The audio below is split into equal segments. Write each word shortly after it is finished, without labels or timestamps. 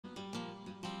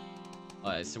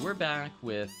Alright, so we're back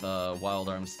with Wild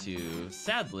Arms 2.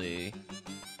 Sadly,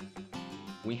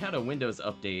 we had a Windows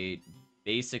update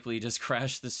basically just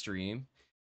crash the stream.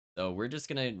 So we're just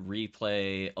gonna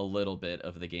replay a little bit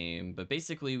of the game. But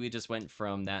basically, we just went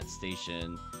from that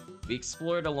station. We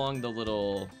explored along the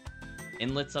little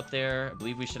inlets up there. I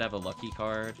believe we should have a lucky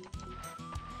card.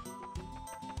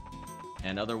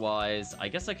 And otherwise, I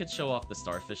guess I could show off the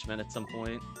Starfish Men at some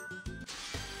point.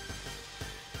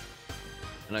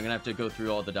 And I'm gonna have to go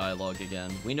through all the dialogue again.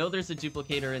 We know there's a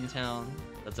duplicator in town.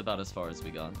 That's about as far as we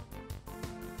got.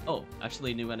 Oh,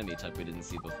 actually, new enemy type we didn't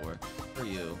see before. For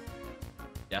you.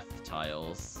 Death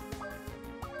tiles.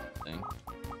 Thing.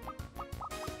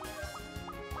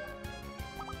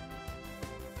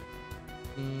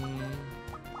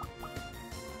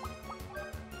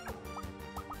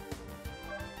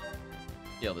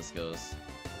 See how this goes.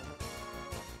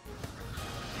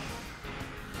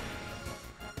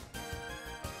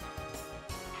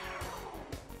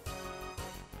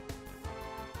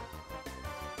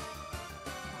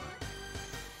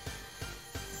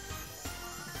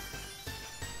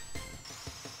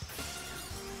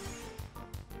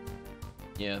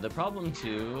 Yeah, the problem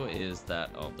too is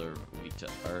that they're weak to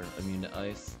are immune to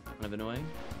ice. Kind of annoying.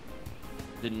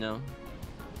 Didn't know.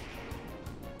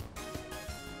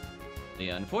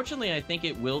 Yeah, unfortunately, I think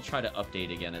it will try to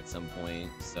update again at some point.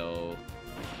 So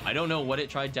I don't know what it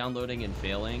tried downloading and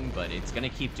failing, but it's gonna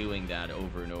keep doing that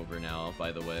over and over now.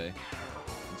 By the way,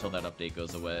 until that update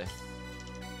goes away.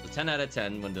 So 10 out of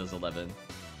 10, Windows 11.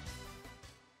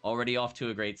 Already off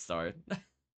to a great start.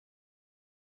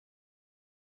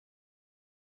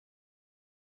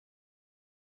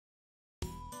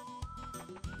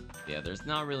 Yeah, there's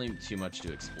not really too much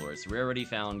to explore. So we already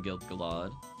found Guild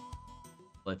Galad.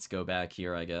 Let's go back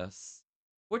here, I guess.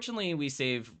 Fortunately, we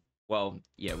saved... Well,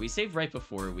 yeah, we saved right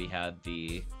before we had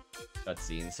the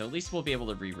cutscene. So at least we'll be able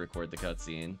to re-record the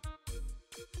cutscene.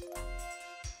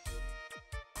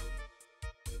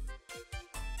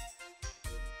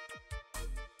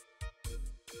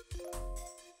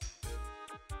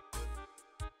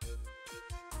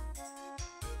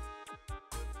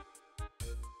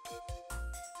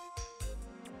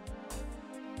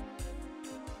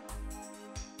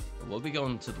 We'll be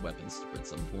going to the weapons store at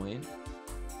some point.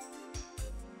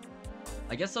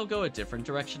 I guess I'll go a different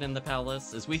direction in the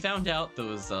palace, as we found out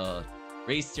those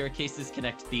raised staircases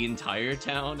connect the entire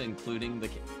town, including the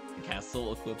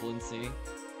castle equivalency.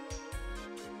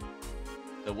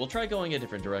 So we'll try going a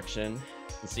different direction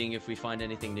and seeing if we find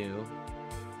anything new.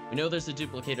 We know there's a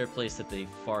duplicator place at the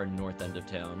far north end of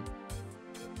town.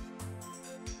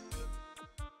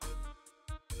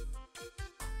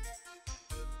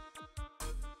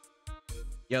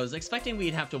 Yeah, I was expecting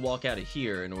we'd have to walk out of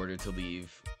here in order to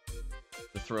leave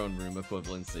the throne room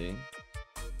equivalency,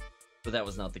 but that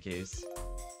was not the case.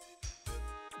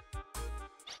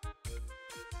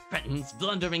 Cretins,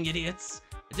 blundering idiots!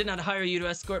 I did not hire you to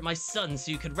escort my son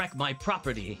so you could wreck my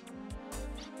property!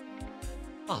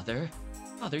 Father,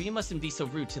 you mustn't be so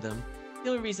rude to them. The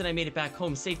only reason I made it back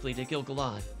home safely to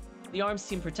Gil-galad. The arms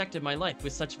team protected my life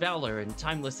with such valor and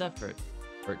timeless effort.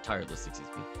 Or tireless, excuse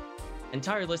me. And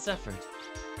tireless effort.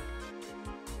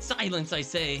 Silence, I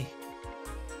say!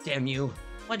 Damn you!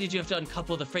 Why did you have to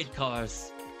uncouple the freight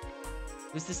cars?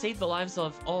 It was to save the lives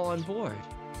of all on board.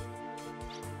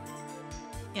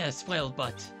 Yes, well,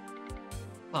 but...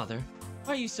 Father,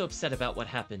 why are you so upset about what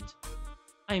happened?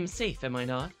 I am safe, am I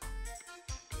not?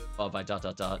 Followed by ...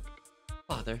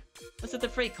 Father, was it the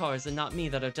freight cars and not me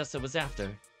that Odessa was after?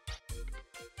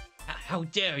 How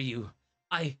dare you!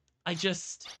 I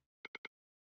just...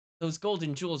 Those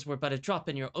golden jewels were but a drop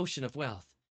in your ocean of wealth.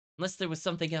 Unless there was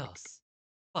something else.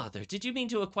 Father, did you mean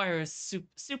to acquire a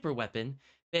super weapon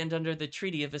banned under the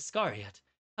Treaty of Iscariot?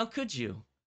 How could you?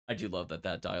 I do love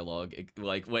that dialogue,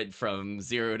 like, went from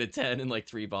 0 to 10 in, like,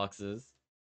 3 boxes.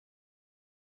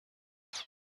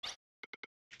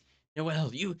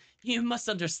 Well, you must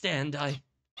understand,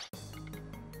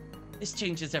 This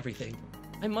changes everything.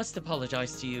 I must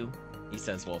apologize to you, he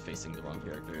says while facing the wrong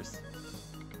characters.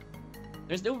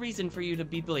 There's no reason for you to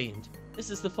be blamed. This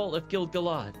is the fault of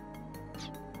Gil-galad.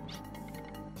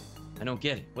 I don't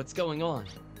get it. What's going on?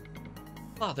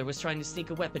 Father was trying to sneak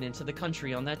a weapon into the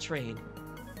country on that train.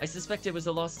 I suspect it was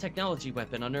a lost technology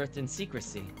weapon unearthed in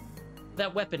secrecy.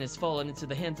 That weapon has fallen into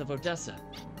the hands of Odessa.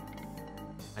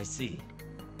 I see.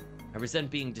 I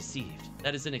resent being deceived.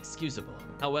 That is inexcusable.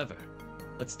 However,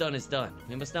 what's done is done.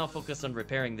 We must now focus on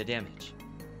repairing the damage.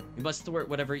 We must thwart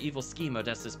whatever evil scheme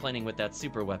Odessa is planning with that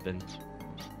super weapon.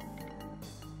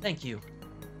 Thank you.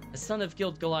 As son of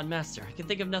Gil-galad Master, I can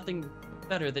think of nothing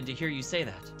better than to hear you say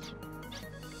that.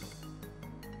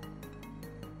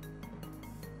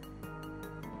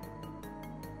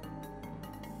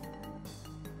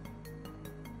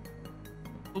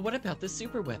 But what about the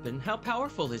super weapon? How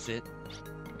powerful is it?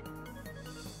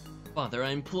 Father, I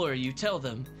implore you, tell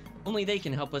them. Only they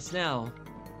can help us now.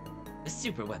 The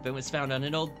super weapon was found on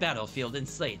an old battlefield in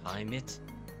Slayheim.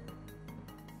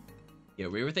 Yeah,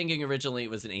 we were thinking originally it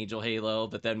was an Angel Halo,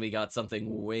 but then we got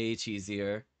something way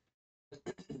cheesier.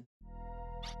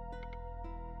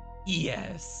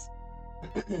 Yes!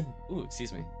 Ooh,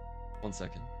 excuse me. 1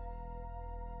 second.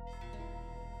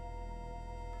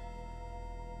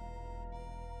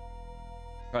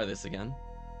 Try this again.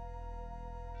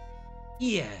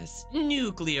 Yes!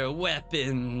 Nuclear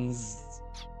weapons!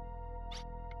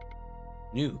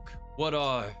 Nuke? What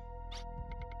are...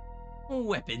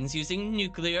 Weapons using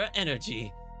nuclear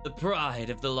energy, the pride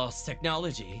of the lost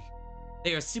technology.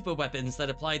 They are super weapons that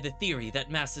apply the theory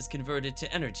that mass is converted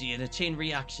to energy in a chain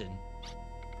reaction.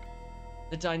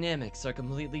 The dynamics are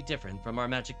completely different from our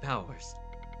magic powers.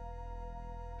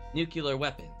 Nuclear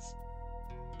weapons.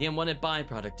 The unwanted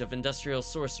byproduct of industrial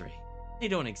sorcery. They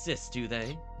don't exist, do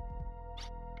they?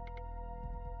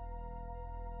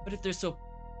 But if they're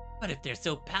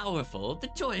so powerful, the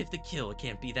joy of the kill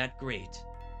can't be that great.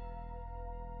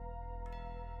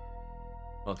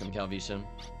 Welcome, Calvisham.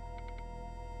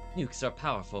 Nukes are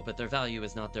powerful, but their value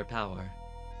is not their power.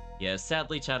 Yeah,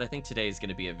 sadly, chat, I think today is going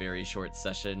to be a very short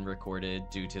session recorded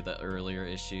due to the earlier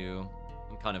issue.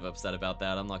 I'm kind of upset about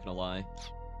that, I'm not going to lie.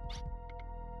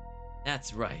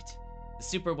 That's right. The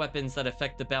super weapons that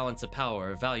affect the balance of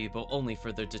power are valuable only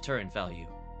for their deterrent value.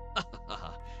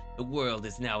 The world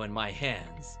is now in my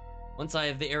hands. Once I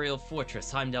have the aerial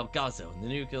fortress Heimdall Gazo and the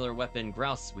nuclear weapon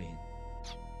Grauswain.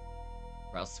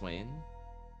 Grauswain?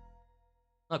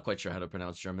 Not quite sure how to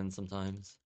pronounce German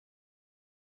sometimes.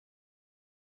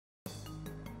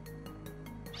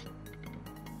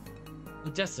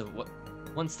 Odessa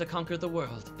wants to conquer the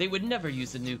world. They would never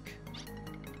use a nuke.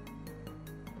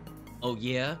 Oh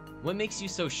yeah? What makes you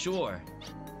so sure?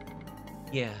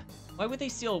 Yeah, why would they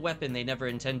steal a weapon they never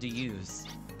intend to use?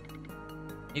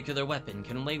 Nuclear weapon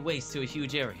can lay waste to a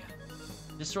huge area.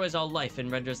 Destroys all life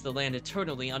and renders the land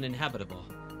eternally uninhabitable.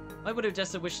 Why would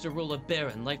Odessa wish to rule a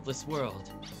barren, lifeless world?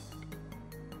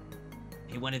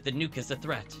 They wanted the nuke as a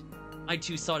threat. I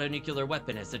too sought a nuclear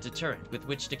weapon as a deterrent with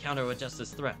which to counter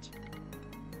Odessa's threat.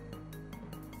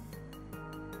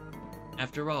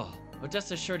 After all,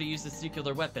 Odessa's sure to use this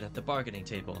nuclear weapon at the bargaining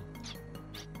table.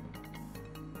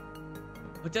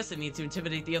 Odessa needs to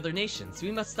intimidate the other nations.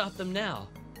 We must stop them now.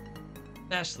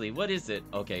 Ashley, what is it?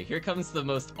 Okay, here comes the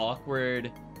most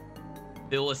awkward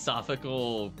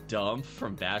philosophical dump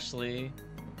from Bashley.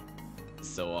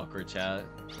 So awkward, chat.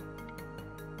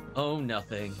 Oh,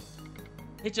 nothing.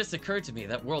 It just occurred to me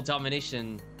that world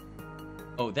domination...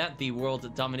 Oh, that the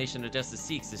world domination Odessa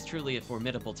seeks is truly a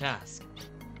formidable task.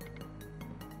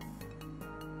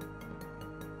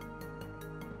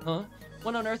 Huh?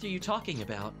 What on earth are you talking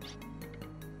about?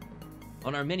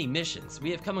 On our many missions,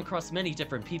 we have come across many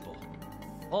different people.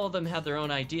 All of them have their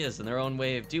own ideas and their own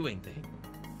way of doing things.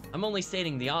 I'm only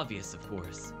stating the obvious, of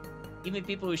course. Even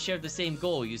people who share the same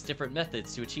goal use different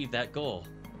methods to achieve that goal.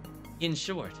 In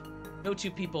short, no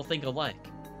two people think alike.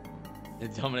 They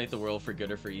dominate the world for good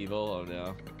or for evil? Oh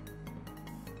no.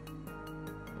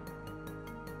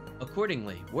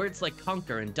 Accordingly, words like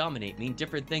conquer and dominate mean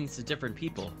different things to different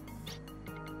people.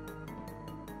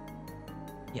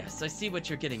 Yes, I see what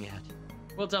you're getting at.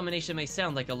 World domination may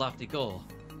sound like a lofty goal.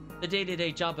 The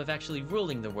day-to-day job of actually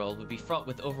ruling the world would be fraught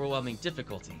with overwhelming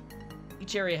difficulty.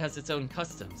 Each area has its own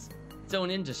customs, its own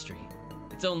industry,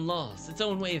 its own laws, its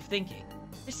own way of thinking.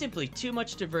 There's simply too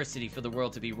much diversity for the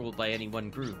world to be ruled by any one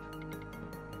group.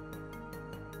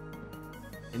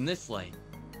 In this light,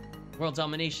 world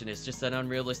domination is just an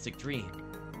unrealistic dream.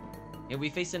 And we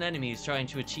face an enemy who's trying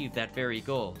to achieve that very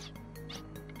goal.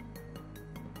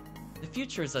 The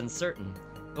future is uncertain,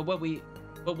 but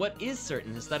what is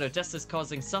certain is that Odessa's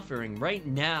causing suffering right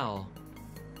now.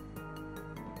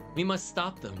 We must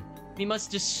stop them. We must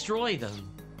destroy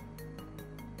them.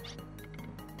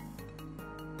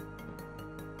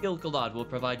 Gil-galad will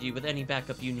provide you with any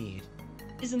backup you need.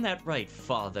 Isn't that right,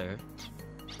 Father?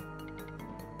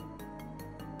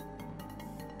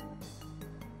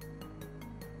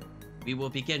 We will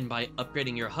begin by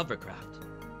upgrading your hovercraft.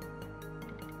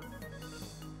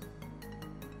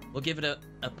 We'll give it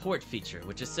a port feature,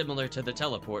 which is similar to the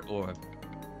teleport orb.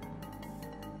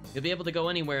 You'll be able to go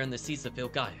anywhere in the seas of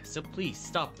Filgaia, so please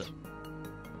stop them.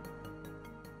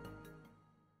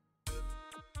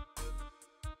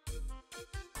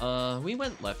 We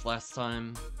went left last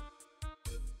time.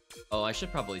 Oh, I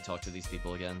should probably talk to these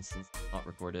people again, since it's not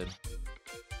recorded.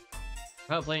 The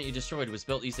power planet you destroyed was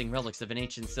built using relics of an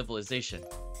ancient civilization.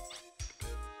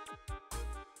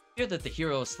 Hear that the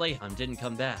hero of Slayheim didn't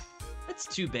come back. That's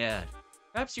too bad.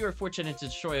 Perhaps you were fortunate to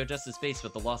destroy Odessa's base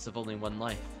with the loss of only one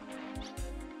life.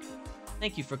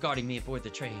 Thank you for guarding me aboard the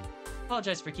train.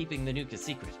 Apologize for keeping the nuke a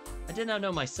secret. I did not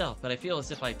know myself, but I feel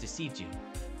as if I've deceived you.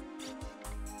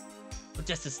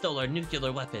 Odessa stole our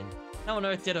nuclear weapon. How on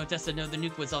earth did Odessa know the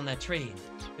nuke was on that train?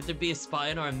 Could there be a spy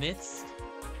in our midst?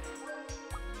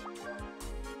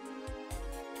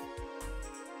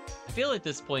 I feel at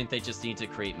this point they just need to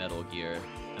create Metal Gear.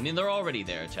 I mean, they're already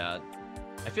there, chat.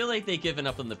 I feel like they've given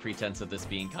up on the pretense of this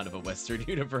being kind of a Western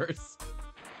universe.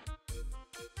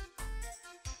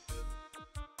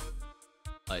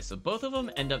 Alright, so both of them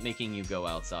end up making you go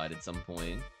outside at some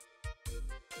point.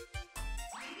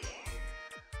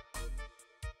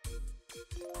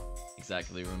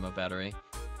 Exactly, remote battery.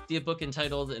 See a book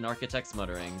entitled An Architect's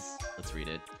Mutterings. Let's read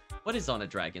it. What is on a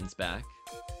dragon's back?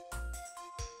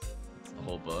 It's the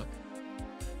whole book.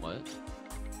 What?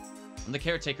 I'm the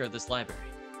caretaker of this library.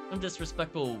 Some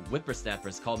disrespectful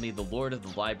whippersnappers call me the Lord of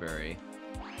the Library.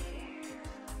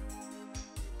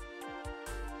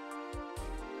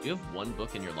 You have one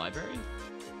book in your library?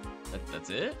 That's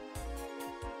it?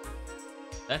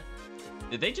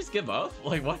 Did they just give up?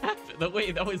 Like, what happened?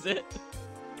 Wait, that was it?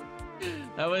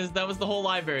 That was the whole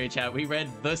library, chat. We read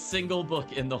the single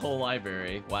book in the whole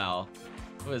library. Wow.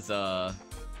 That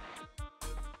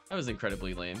was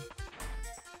incredibly lame.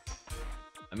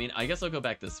 I mean, I guess I'll go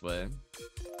back this way.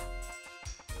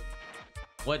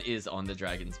 What is on the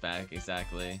dragon's back,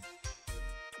 exactly?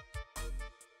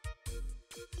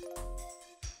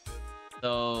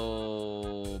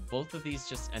 So, both of these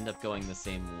just end up going the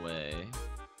same way.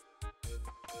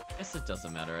 I guess it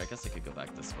doesn't matter. I guess I could go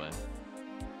back this way.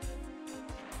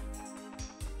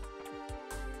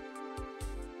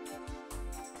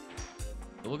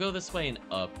 We'll go this way and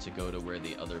up to go to where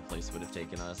the other place would have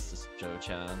taken us, to show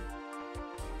Chan.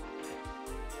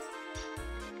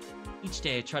 Each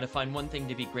day I try to find one thing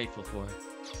to be grateful for.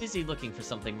 Busy looking for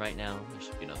something right now. There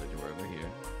should be another door over here.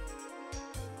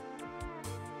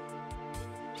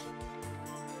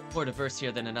 More diverse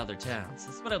here than in other towns.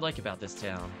 That's what I like about this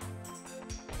town.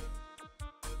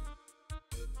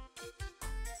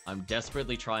 I'm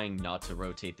desperately trying not to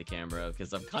rotate the camera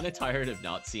because I'm kind of tired of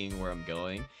not seeing where I'm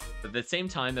going. But at the same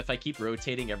time, if I keep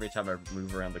rotating every time I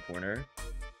move around the corner,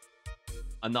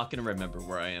 I'm not going to remember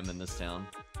where I am in this town.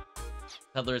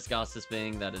 Peddler is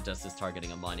gossiping that Odessa's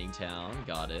targeting a mining town.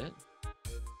 Got it.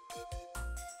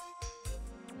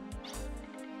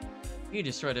 You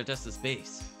destroyed Odessa's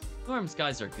base. Norm's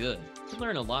guys are good. We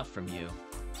learn a lot from you.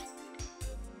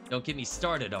 Don't get me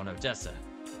started on Odessa.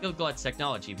 Gilglad's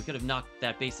technology, we could have knocked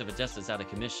that base of Odessa's out of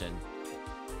commission.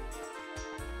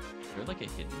 Is there like a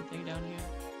hidden thing down here?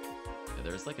 Yeah,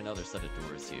 there's like another set of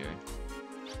doors here.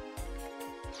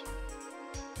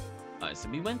 Alright, so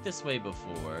we went this way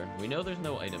before. We know there's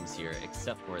no items here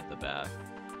except for at the back.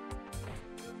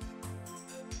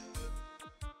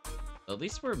 At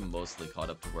least we're mostly caught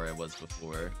up to where I was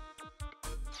before.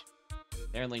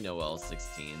 Apparently no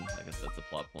L16. I guess that's a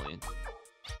plot point.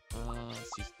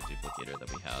 Let's use the duplicator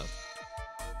that we have.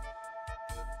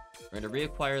 We're gonna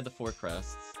reacquire the 4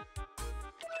 crests.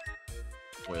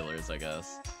 Spoilers, I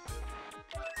guess.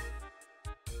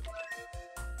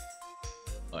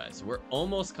 Alright, so we're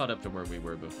almost caught up to where we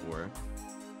were before.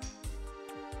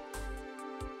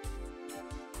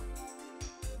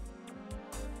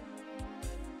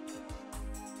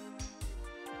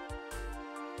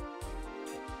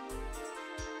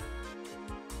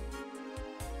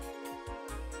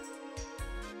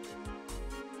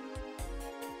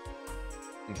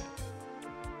 Okay.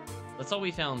 That's all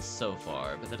we found so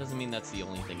far, but that doesn't mean that's the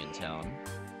only thing in town.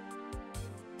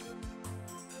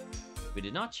 We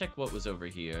did not check what was over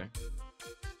here.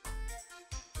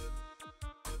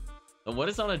 But what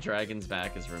is on a dragon's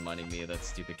back is reminding me of that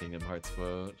stupid Kingdom Hearts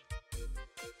quote.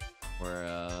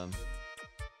 Where,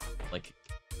 like,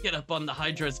 get up on the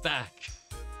Hydra's back!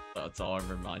 That's all I'm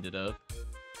reminded of.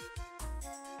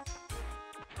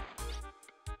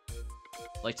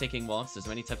 Like taking walks, there's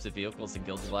many types of vehicles in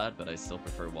Gilgalad, but I still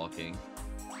prefer walking.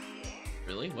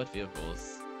 Really? What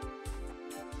vehicles?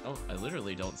 Oh, I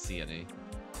literally don't see any.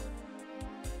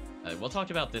 We'll talk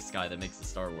about this guy that makes a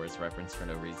Star Wars reference for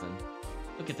no reason.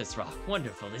 Look at this rock.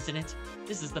 Wonderful, isn't it?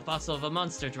 This is the fossil of a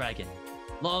monster dragon.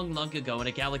 Long, long ago in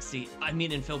a galaxy, I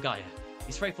mean in Filgaia,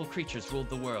 these frightful creatures ruled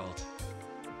the world.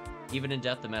 Even in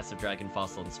death, the massive dragon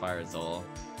fossil inspires all.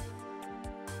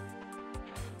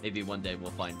 Maybe one day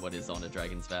we'll find what is on a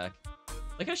dragon's back.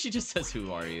 Like how she just says,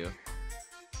 "Who are you?"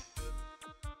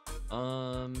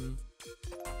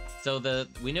 So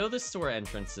we know the store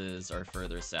entrances are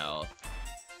further south.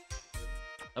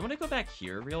 I want to go back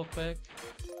here real quick.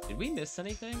 Did we miss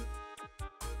anything?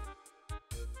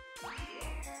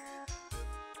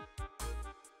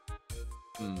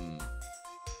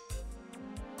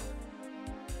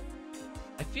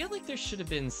 I feel like there should have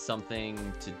been something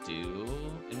to do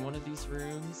in one of these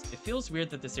rooms. It feels weird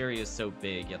that this area is so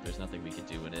big, yet there's nothing we could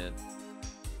do in it.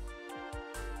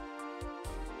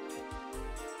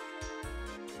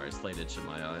 Alright, slight itch in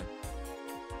my eye.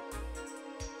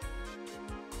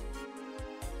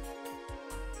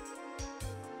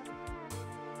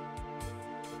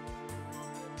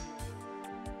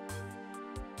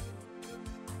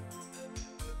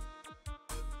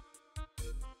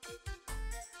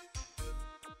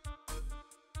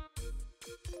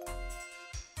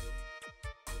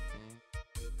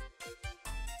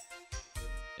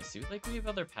 Like, we have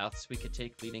other paths we could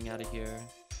take leading out of here.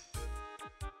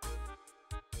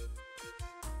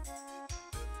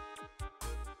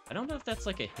 I don't know if that's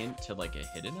like a hint to like a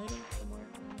hidden item somewhere.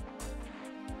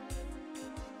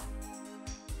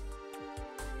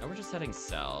 Now we're just heading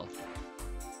south.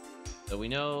 So we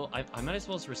know I might as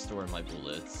well just restore my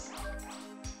bullets.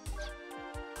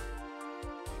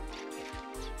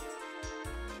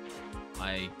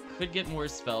 I could get more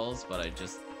spells, but I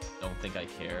just don't think I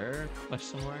care,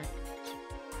 question mark.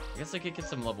 I guess I could get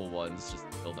some level 1s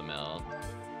just to fill them out.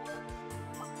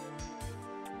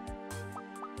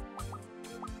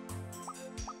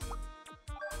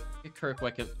 Get Kirk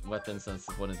weapon since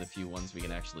it's one of the few ones we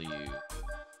can actually use.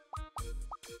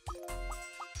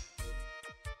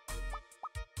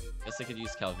 Guess I could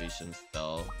use Calvation's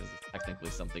spell, because it's technically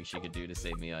something she could do to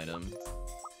save me items.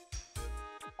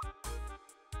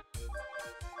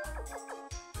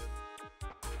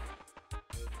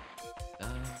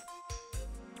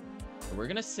 We're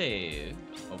gonna save.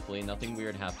 Hopefully nothing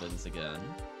weird happens again.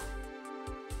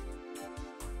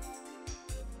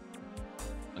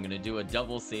 I'm gonna do a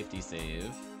double safety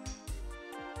save.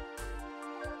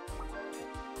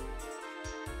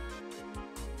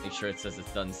 Make sure it says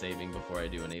it's done saving before I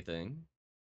do anything.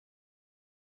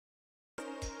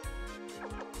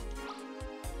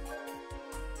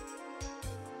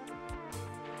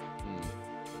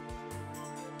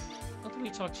 How can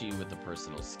we talk to you with the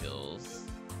personal skills?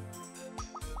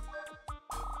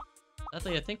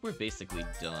 Sadly, I think we're basically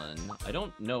done. I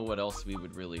don't know what else we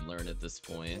would really learn at this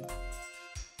point.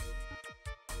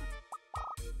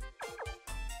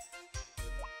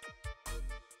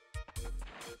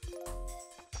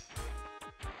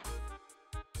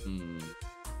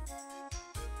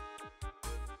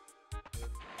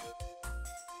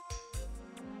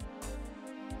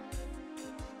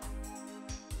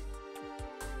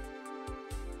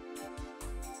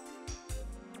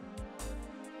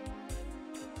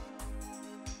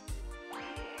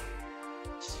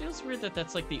 Feels weird that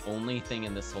that's like the only thing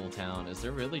in this whole town. Is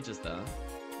there really just that?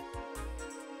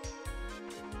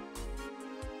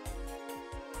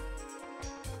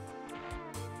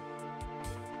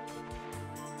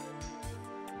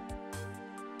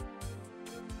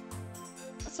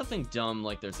 That's something dumb,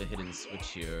 like there's a hidden switch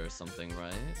here or something,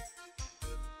 right?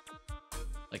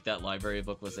 Like that library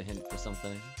book was a hint for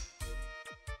something.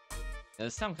 Yeah,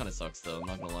 this town kind of sucks though, I'm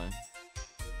not gonna lie.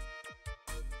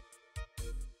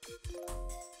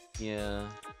 Yeah.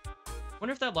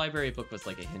 Wonder if that library book was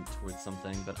like a hint towards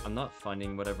something, but I'm not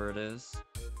finding whatever it is.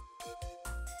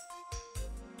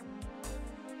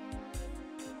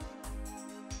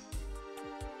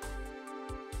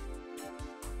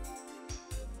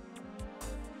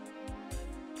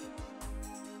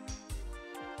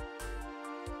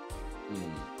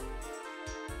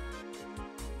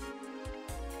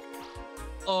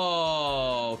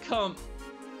 Oh, come.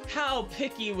 How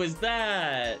picky was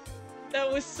that? That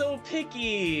was so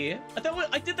picky.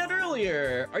 I did that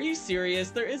earlier. Are you serious?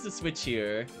 There is a switch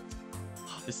here.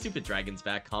 Oh, the stupid Dragon's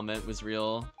Back comment was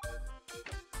real.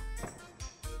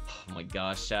 Oh my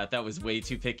gosh, chat. That was way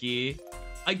too picky.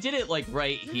 I did it like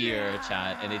right here,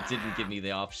 chat, and it didn't give me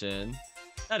the option.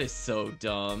 That is so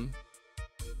dumb.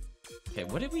 Okay,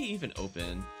 what did we even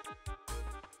open?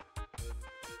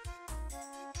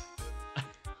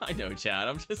 I know, chat.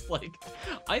 I'm just like,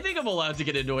 I think I'm allowed to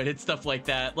get annoyed at stuff like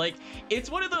that. Like, it's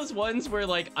one of those ones where,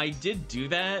 like, I did do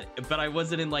that, but I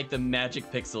wasn't in, like, the magic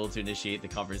pixel to initiate the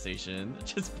conversation. It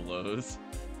just blows.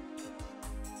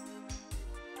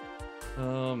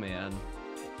 Oh, man.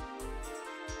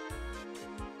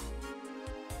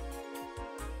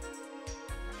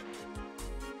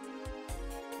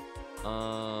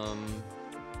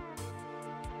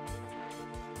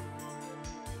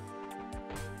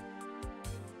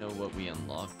 Know what we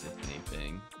unlocked, if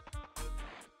anything.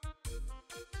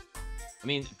 I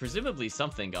mean, presumably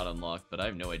something got unlocked, but I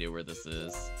have no idea where this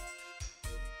is.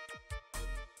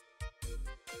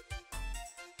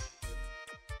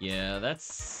 Yeah,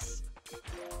 that's...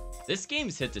 This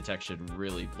game's hit detection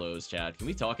really blows, chat. Can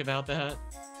we talk about that?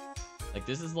 Like,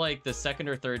 this is like the second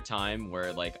or third time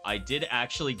where, like, I did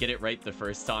actually get it right the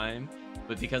first time,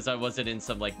 but because I wasn't in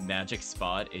some, like, magic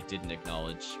spot, it didn't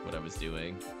acknowledge what I was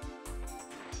doing.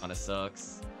 Kinda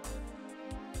sucks.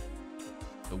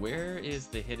 So where is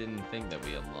the hidden thing that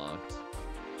we unlocked?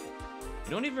 I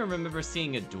don't even remember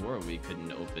seeing a door we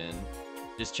couldn't open.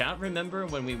 Does chat remember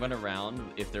when we went around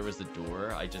if there was a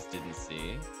door I just didn't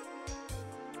see?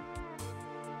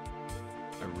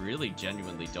 I really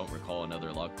genuinely don't recall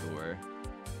another locked door.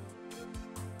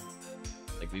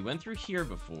 Like, we went through here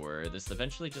before. This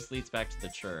eventually just leads back to the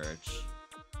church.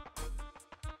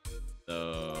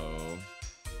 So...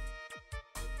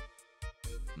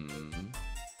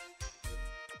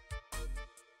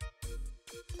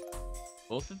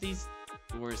 Both of these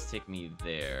doors take me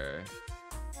there.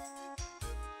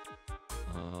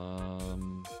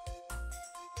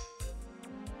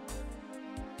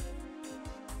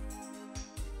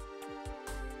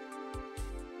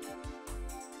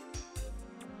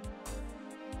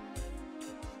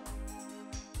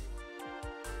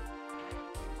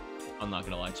 I'm not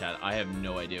gonna lie, chat. I have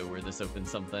no idea where this opens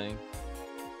something.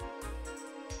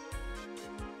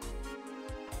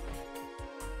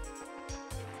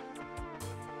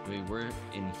 We were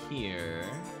in here.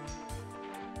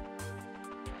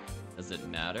 Does it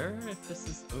matter if this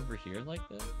is over here like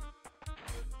this?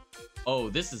 Oh,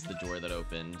 this is the door that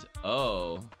opened.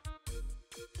 Oh.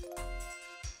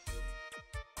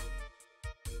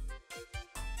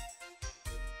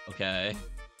 Okay.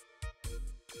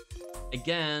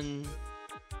 Again,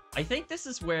 I think this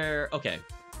is where... Okay.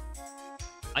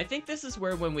 I think this is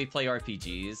where when we play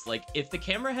RPGs, like, if the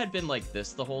camera had been like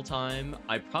this the whole time,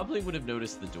 I probably would have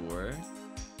noticed the door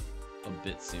a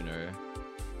bit sooner.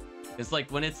 Because, like,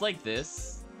 when it's like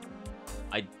this,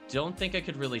 I don't think I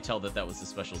could really tell that that was a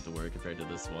special door compared to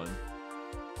this one.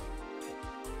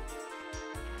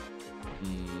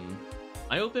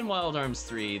 I open Wild Arms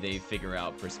 3, they figure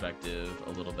out perspective a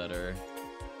little better.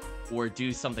 Or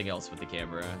do something else with the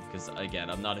camera, because again,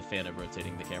 I'm not a fan of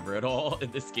rotating the camera at all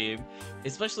in this game,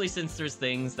 especially since there's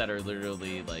things that are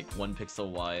literally like 1 pixel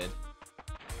wide.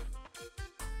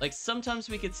 Like, sometimes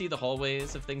we could see the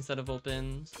hallways of things that have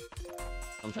opened,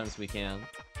 sometimes we can.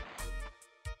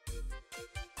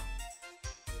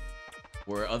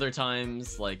 Or other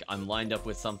times, like, I'm lined up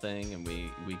with something and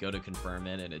we go to confirm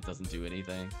it and it doesn't do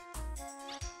anything.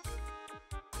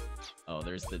 Oh,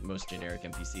 there's the most generic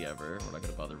NPC ever. We're not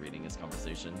gonna bother reading his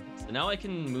conversation. So now I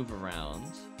can move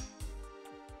around.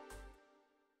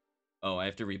 Oh, I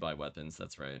have to rebuy weapons,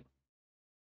 that's right.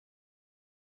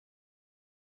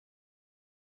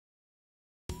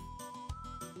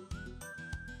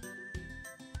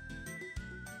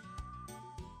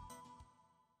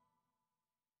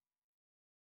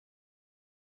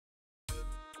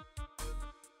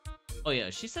 Oh yeah,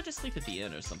 she said to sleep at the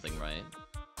inn or something, right?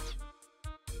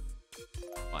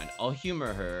 Fine, I'll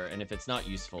humor her, and if it's not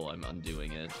useful, I'm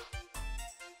undoing it.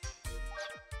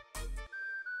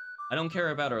 I don't care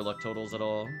about our luck totals at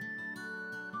all.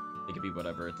 It could be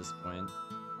whatever at this point.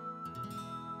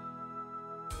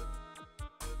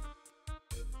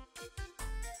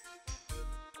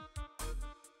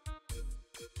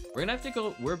 We're gonna have to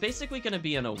go... We're basically gonna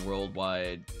be on a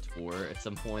worldwide tour at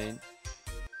some point.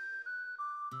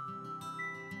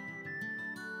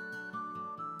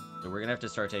 So we're gonna have to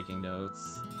start taking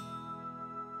notes.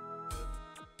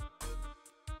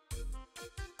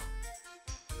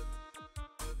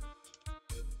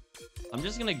 I'm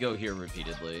just gonna go here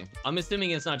repeatedly. I'm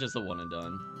assuming it's not just a one and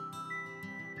done.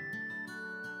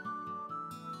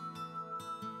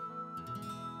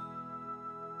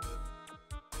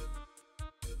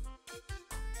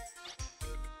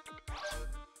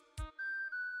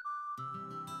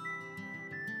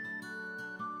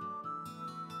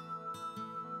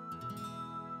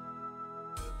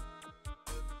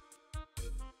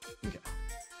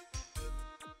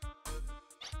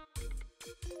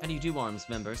 How do you do, Arms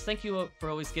members? Thank you for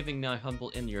always giving my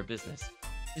humble in your business.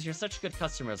 Because you're such good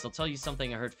customers, I'll tell you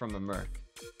something I heard from a merc.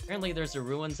 Apparently there's a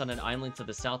ruins on an island to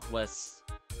the southwest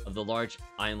of the large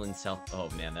island south... Oh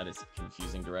man, that is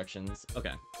confusing directions.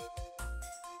 Okay.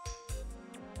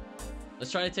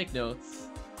 Let's try to take notes.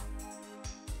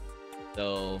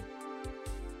 So...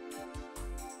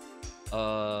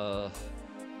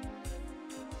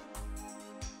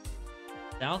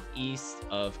 southeast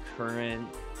of current...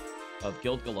 of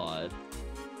Gilgalad,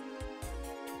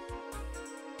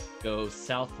 go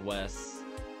southwest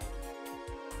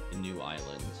to New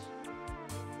Island.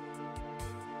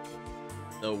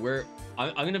 So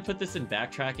I'm gonna put this in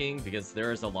backtracking because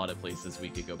there's a lot of places we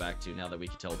could go back to now that we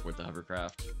can teleport the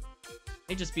hovercraft.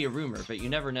 May just be a rumor, but you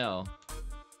never know.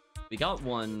 We got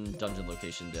one dungeon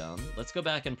location down. Let's go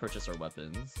back and purchase our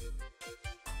weapons.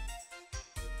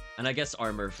 And I guess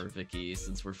armor for Vicky,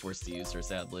 since we're forced to use her,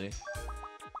 sadly.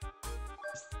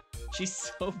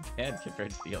 She's so bad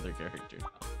compared to the other character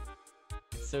now.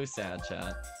 It's so sad,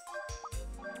 chat.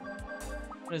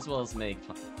 Might as well as make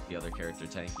the other character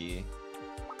tanky.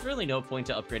 There's really no point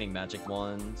to upgrading magic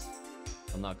wands.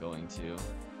 I'm not going to. You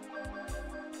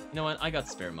know what? I got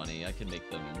spare money. I can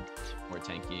make them more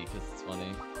tanky because it's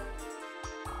funny.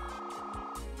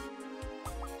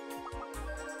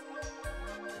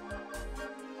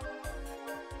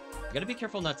 You gotta be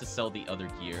careful not to sell the other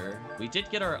gear. We did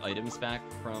get our items back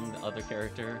from the other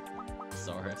character,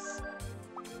 Saurus.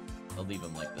 I'll leave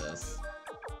him like this.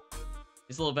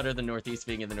 He's a little better than Northeast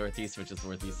being in the Northeast, which is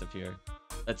Northeast up here.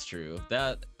 That's true.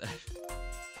 That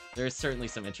there's certainly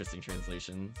some interesting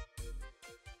translations.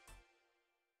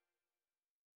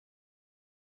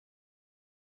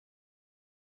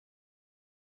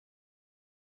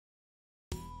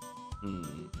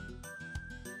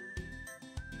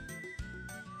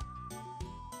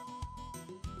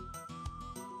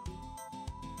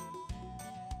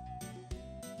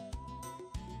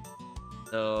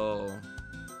 So,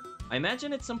 I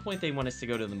imagine at some point they want us to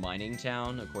go to the mining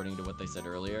town, according to what they said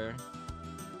earlier.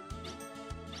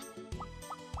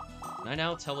 Can I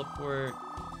now teleport?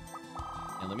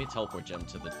 And let me teleport Gem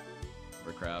to the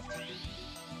Hovercraft,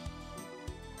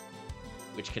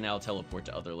 which can now teleport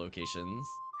to other locations.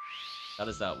 How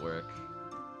does that work?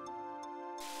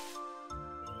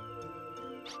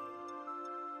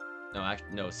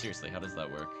 No, seriously, how does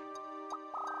that work?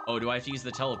 Oh, do I have to use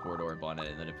the teleport orb on it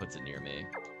and then it puts it near me?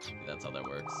 Maybe that's how that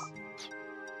works.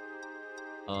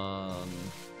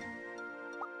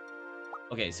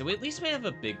 Okay, so at least we have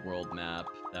a big world map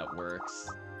that works.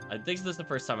 I think this is the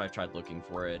first time I've tried looking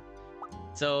for it.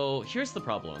 So, here's the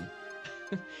problem.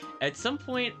 At some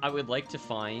point, I would like to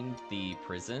find the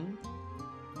prison.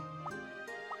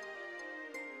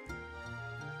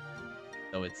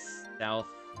 So it's south...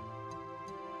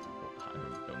 I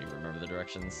don't even remember the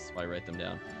directions, so I write them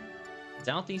down.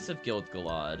 Southeast of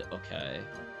Gilgalad, okay.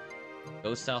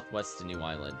 Go southwest to New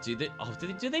Island. Do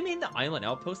they mean the island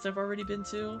outpost I've already been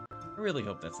to? I really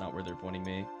hope that's not where they're pointing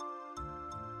me.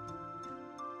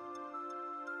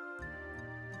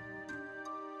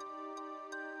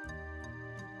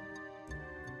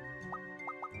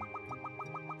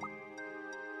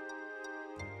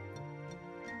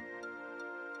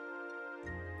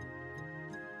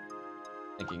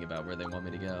 Thinking about where they want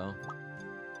me to go.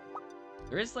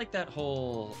 There is like that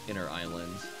whole inner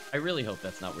island. I really hope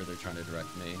that's not where they're trying to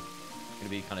direct me. I'm gonna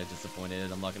be kind of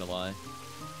disappointed, I'm not gonna lie.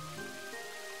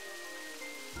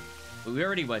 But we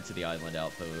already went to the island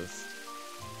outpost.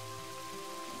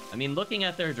 I mean, looking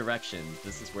at their directions,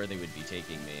 this is where they would be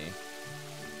taking me.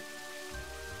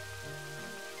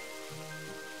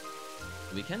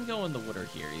 We can go in the water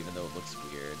here, even though it looks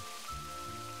weird.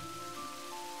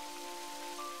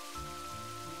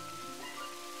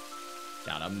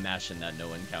 God, I'm mashing that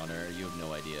no encounter. You have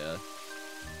no idea.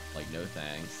 Like, no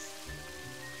thanks.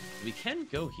 We can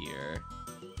go here.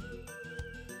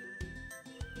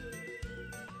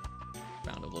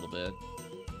 Around a little bit.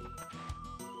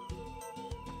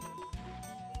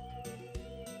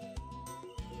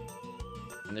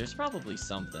 And there's probably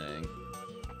something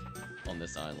on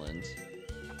this island.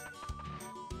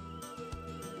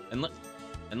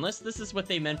 Unless this is what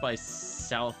they meant by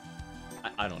south...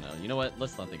 I don't know. You know what?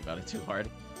 Let's not think about it too hard.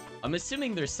 I'm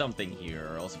assuming there's something here,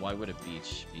 or else why would a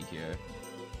beach be here?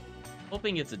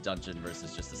 Hoping it's a dungeon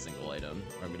versus just a single item,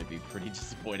 or I'm gonna be pretty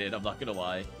disappointed, I'm not gonna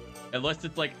lie. Unless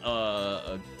it's like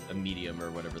a medium or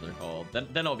whatever they're called.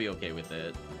 Then I'll be okay with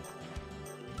it.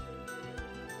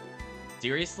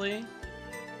 Seriously?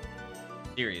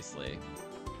 Seriously.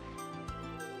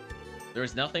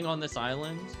 There's nothing on this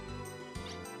island?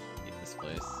 I hate this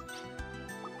place.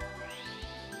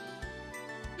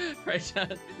 Right,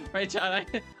 Chad? Right,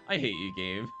 Chad? I hate you,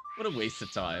 game. What a waste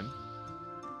of time.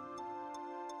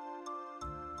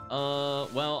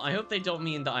 Well, I hope they don't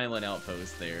mean the island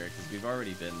outpost there, because we've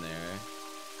already been there.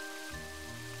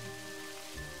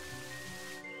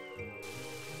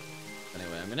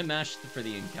 Anyway, I'm gonna mash for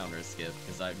the encounter skip,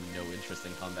 because I have no interest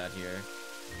in combat here.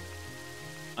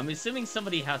 I'm assuming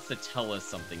somebody has to tell us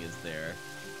something is there,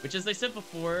 which, as I said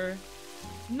before,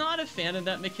 not a fan of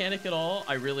that mechanic at all.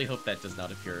 I really hope that does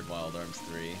not appear in Wild Arms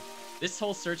 3. This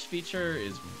whole search feature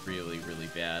is really, really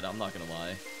bad. I'm not gonna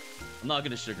lie. I'm not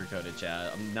gonna sugarcoat it,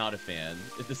 chat. I'm not a fan,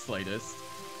 at the slightest.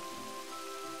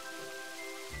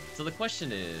 So the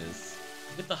question is,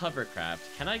 with the hovercraft,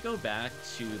 can I go back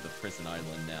to the prison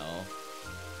island now?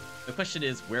 The question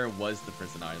is, where was the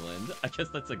prison island? I guess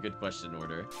that's a good question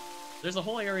order. There's a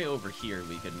whole area over here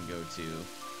we couldn't go to.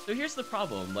 So here's the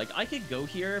problem. Like, I could go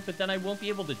here, but then I won't be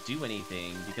able to do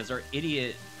anything because our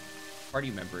idiot party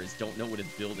members don't know what a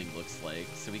building looks like.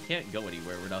 So we can't go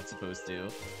anywhere we're not supposed to.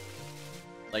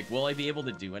 Like, will I be able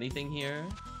to do anything here?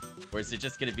 Or is it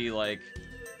just gonna be like,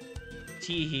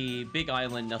 tee-hee, big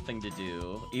island, nothing to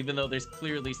do, even though there's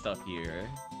clearly stuff here.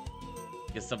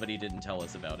 Because somebody didn't tell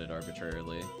us about it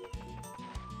arbitrarily.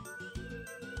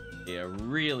 Yeah,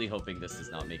 really hoping this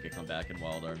does not make a comeback in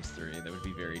Wild Arms 3. That would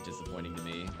be very disappointing to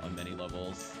me on many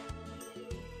levels.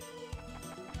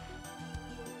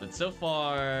 But so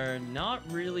far, not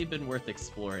really been worth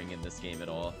exploring in this game at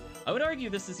all. I would argue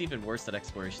this is even worse at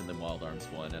exploration than Wild Arms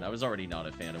 1, and I was already not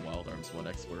a fan of Wild Arms 1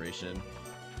 exploration.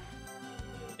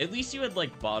 At least you had,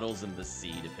 like, bottles in the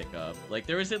sea to pick up. Like,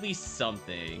 there was at least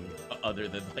something other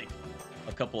than, like,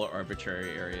 a couple of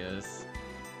arbitrary areas.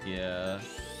 Yeah.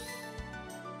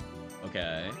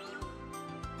 Okay.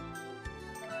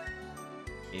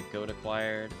 Scapegoat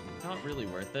acquired. Not really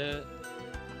worth it.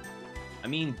 I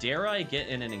mean, dare I get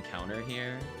in an encounter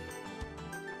here?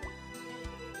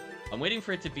 I'm waiting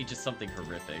for it to be just something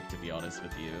horrific, to be honest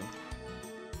with you.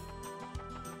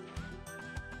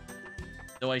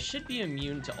 Though I should be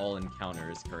immune to all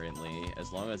encounters currently,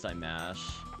 as long as I mash.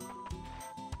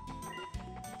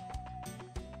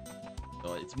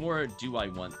 So it's more, do I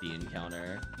want the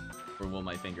encounter? Or will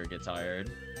my finger get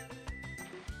tired?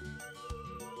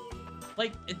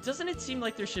 Like, doesn't it seem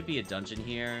like there should be a dungeon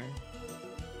here?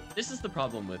 This is the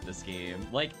problem with this game.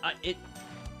 Like,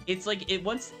 it's like,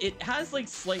 it has, like,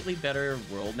 slightly better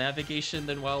world navigation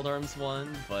than Wild Arms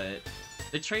 1, but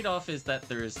the trade-off is that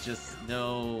there's just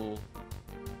no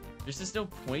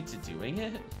point to doing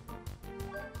it.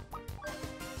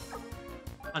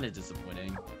 Kinda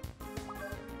disappointing.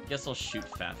 I guess I'll shoot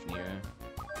Fafnir.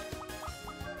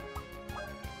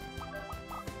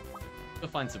 Go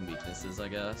find some weaknesses, I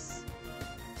guess.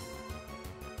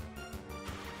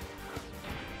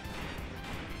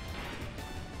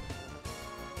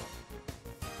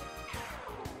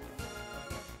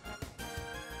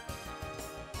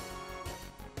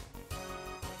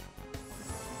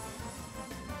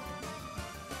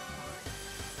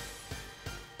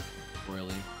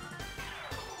 Really.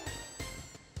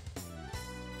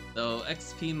 So,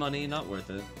 XP money, not worth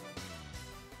it.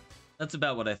 That's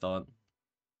about what I thought.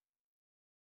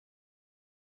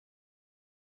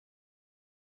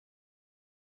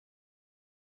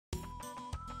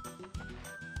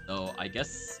 So, I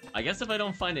guess if I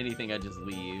don't find anything, I just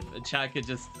leave. And chat could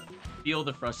just feel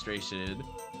the frustration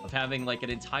of having, like, an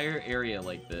entire area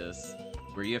like this,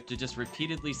 where you have to just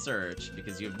repeatedly search,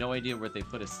 because you have no idea where they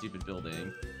put a stupid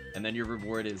building, and then your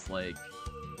reward is, like,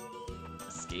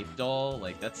 escape doll?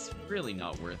 Like, that's really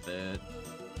not worth it.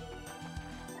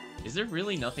 Is there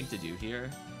really nothing to do here?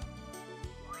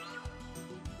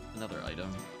 Another item.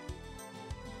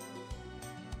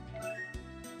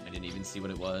 I didn't even see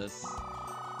what it was.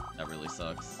 That really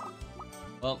sucks.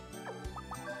 Well,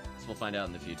 guess we'll find out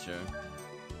in the future.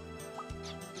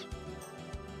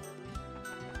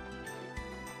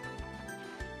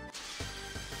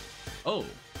 Oh.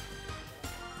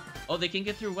 Oh, they can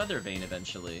get through Weather Vane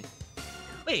eventually.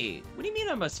 Wait, what do you mean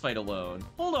I must fight alone?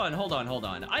 Hold on, hold on, hold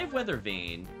on. I have Weather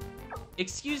Vane.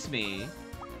 Excuse me.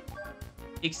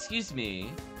 Excuse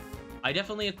me. I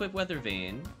definitely equip Weather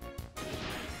Vane.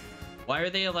 Why are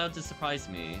they allowed to surprise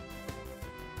me?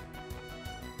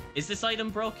 Is this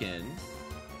item broken?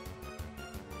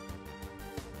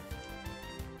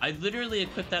 I literally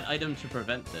equipped that item to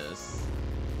prevent this.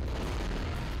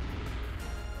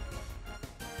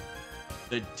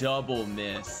 The double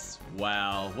miss.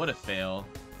 Wow, what a fail.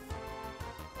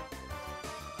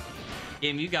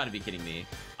 Game, you gotta be kidding me.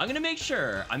 I'm gonna make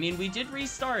sure. I mean, we did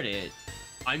restart it.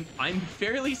 I'm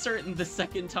fairly certain the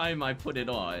second time I put it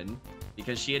on,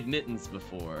 because she had mittens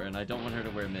before, and I don't want her to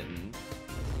wear mittens.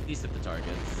 Please hit the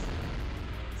targets.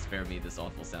 Spare me this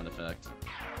awful sound effect.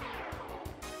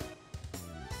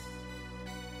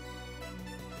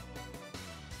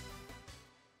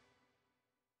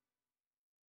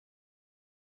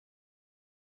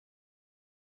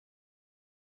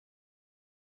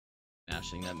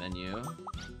 Mashing that menu.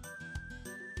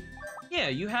 Yeah,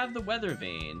 you have the Weather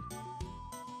Vane.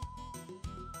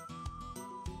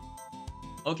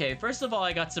 Okay, first of all,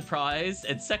 I got surprised,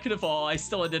 and second of all, I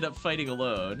still ended up fighting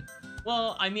alone.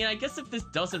 Well, I mean, I guess if this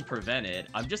doesn't prevent it,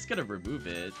 I'm just gonna remove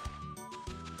it.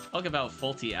 Talk about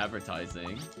faulty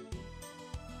advertising.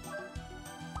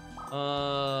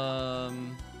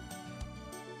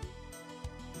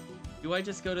 Do I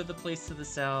just go to the place to the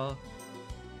south?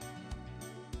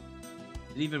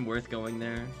 Is it even worth going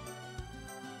there?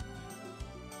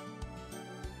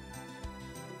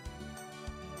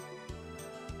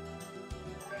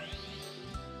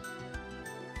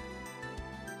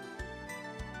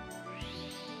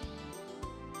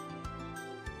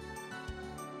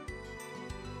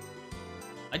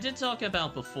 I did talk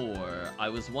about before, I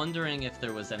was wondering if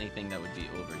there was anything that would be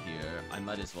over here. I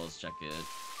might as well check it.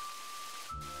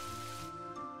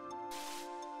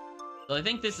 So I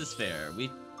think this is fair.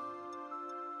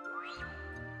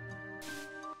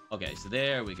 Okay, so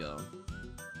there we go.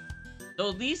 So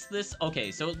at least this... Okay,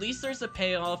 so at least there's a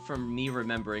payoff from me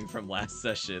remembering from last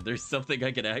session. There's something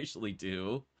I can actually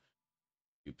do.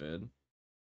 Stupid.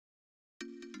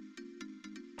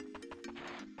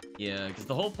 Yeah, because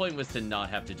the whole point was to not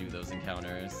have to do those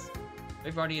encounters.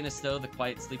 We've already in a snow, the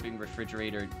quiet sleeping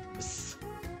refrigerator...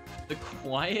 The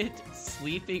quiet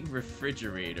sleeping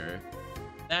refrigerator.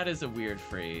 That is a weird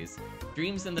phrase.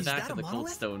 Dreams in the back of the cold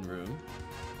stone room.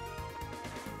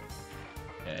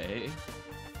 Okay.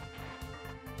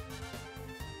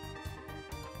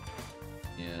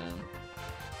 Yeah.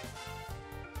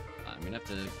 I'm gonna have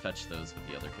to fetch those with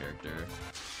the other character.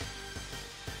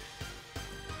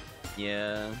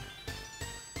 Yeah.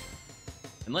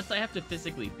 Unless I have to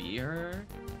physically be her.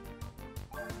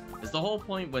 Because the whole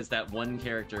point was that one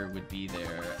character would be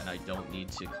there, and I don't need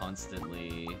to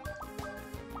constantly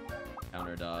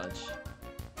counter dodge.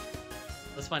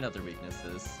 Let's find out their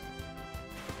weaknesses.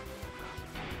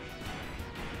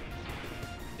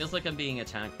 Feels like I'm being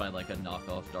attacked by like a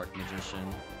knockoff Dark Magician.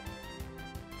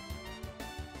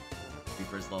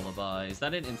 Reaper's Lullaby. Is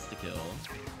that an insta-kill?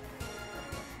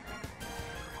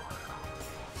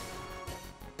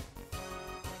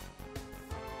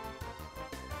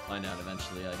 Find out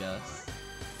eventually, I guess.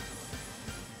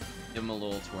 Give him a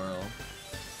little twirl.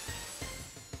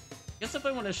 Guess if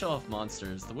I want to show off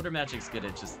monsters, the Water Magic's good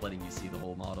at just letting you see the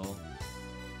whole model.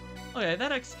 Okay,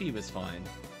 that XP was fine.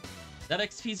 That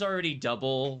XP's already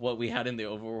double what we had in the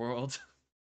overworld.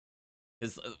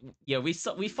 Because, yeah, we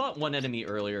fought one enemy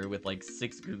earlier with like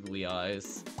 6 googly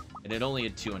eyes, and it only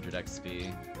had 200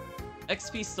 XP.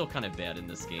 XP's still kind of bad in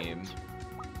this game.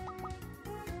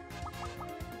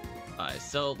 Alright,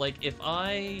 so, like, if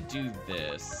I do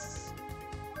this...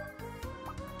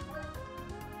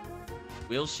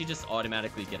 Will she just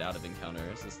automatically get out of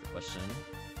encounters, is the question.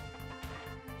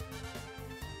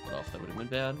 Cut off, that would have been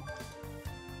bad.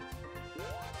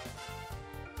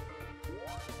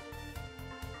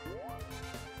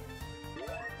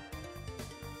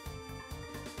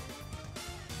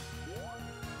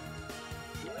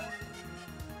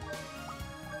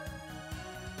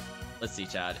 Let's see,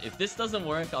 chat. If this doesn't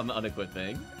work, I'm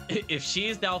unequipping. If she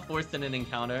is now forced in an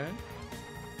encounter,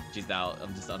 she's out.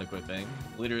 I'm just unequipping.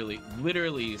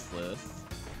 Literally useless.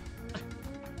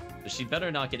 But she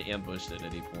better not get ambushed at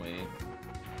any point.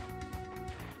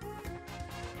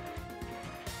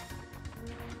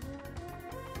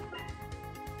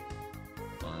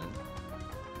 Fine.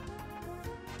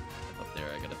 Up there,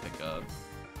 I gotta pick up.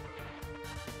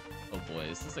 Oh boy,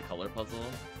 is this a color puzzle?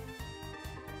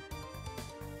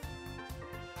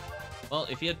 Well,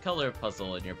 if you had color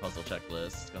puzzle in your puzzle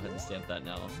checklist, go ahead and stamp that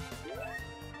now.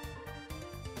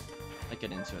 I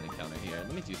get into an encounter here.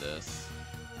 Let me do this.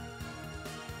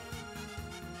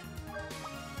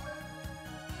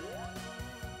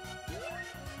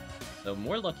 So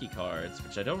more lucky cards,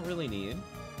 which I don't really need.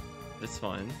 But it's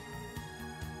fine.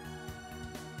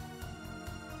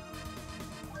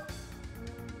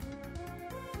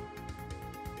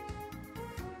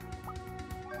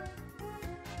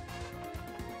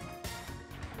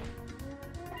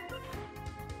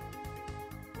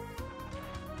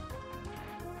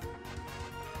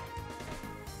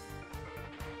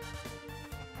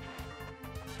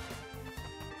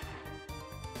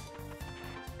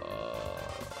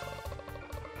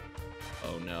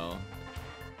 Oh no.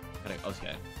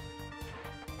 Okay.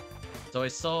 So I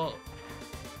saw...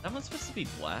 That one's supposed to be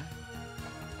black?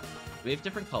 We have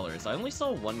different colors. I only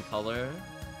saw one color.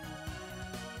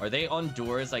 Are they on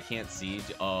doors I can't see?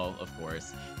 Oh, of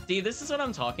course. See, this is what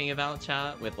I'm talking about,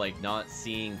 chat, with, like, not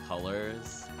seeing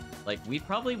colors. Like, we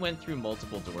probably went through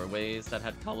multiple doorways that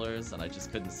had colors, and I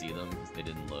just couldn't see them because they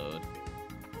didn't load.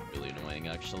 Really annoying,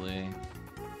 actually.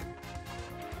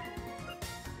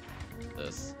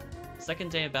 This.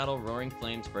 Second day of battle, roaring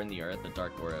flames burn the earth, a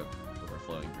dark aura of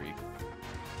overflowing grief.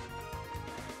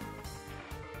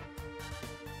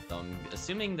 So I'm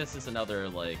assuming this is another,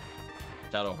 like,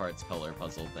 Shadow Hearts color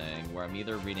puzzle thing, where I'm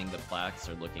either reading the plaques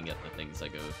or looking at the things I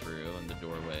go through and the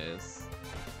doorways.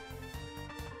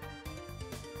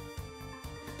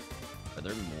 Are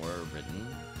there more written?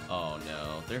 Oh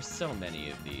no, there's so many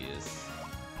of these.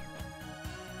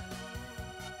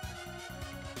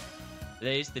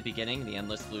 Today's the beginning, the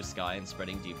endless blue sky and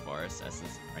spreading deep forest,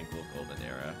 essence of tranquil golden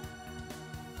era.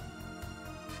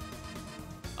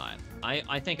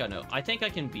 I think I know. I think I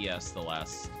can BS the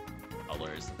last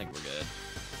colors. I think we're good.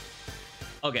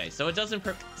 Okay, so it doesn't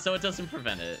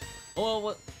prevent it.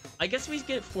 Well, I guess we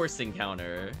get forced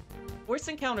encounter. Forced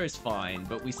encounter is fine,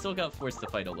 but we still got forced to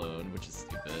fight alone, which is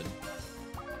stupid.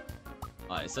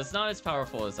 Alright, so it's not as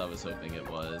powerful as I was hoping it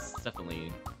was. It's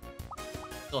definitely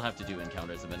still have to do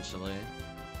encounters eventually.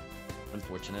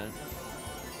 Unfortunate.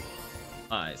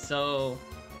 Alright, so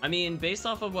I mean, based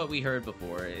off of what we heard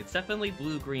before, it's definitely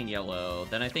blue, green, yellow.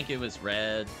 Then I think it was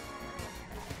red.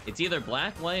 It's either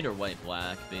black, white, or white,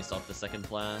 black, based off the second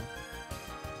plan.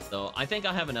 So I think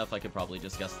I have enough. I could probably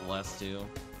just guess the last two.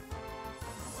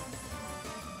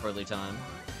 Early time.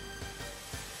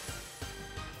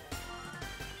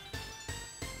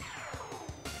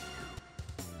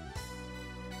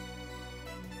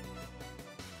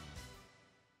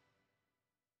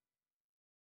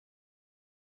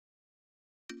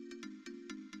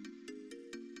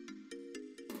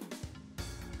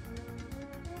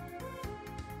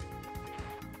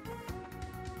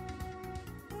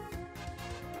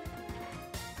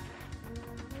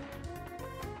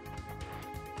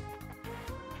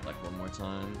 One more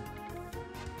time.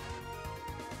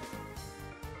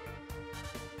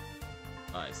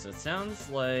 Alright, so it sounds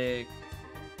like...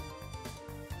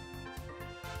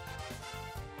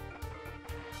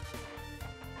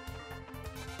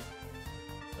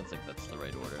 Sounds like that's the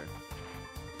right order.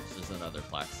 There's another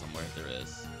plaque somewhere if there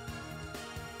is.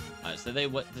 Alright, so they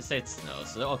say it's snow.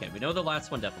 So, okay, we know the last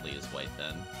one definitely is white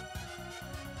then.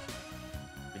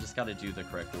 We just gotta do the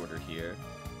correct order here.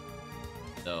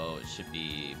 So it should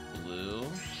be blue,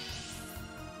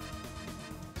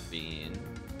 green,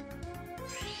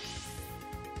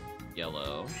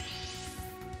 yellow,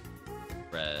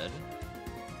 red.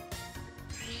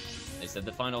 They said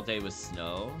the final day was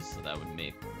snow, so that would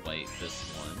make white this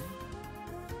one.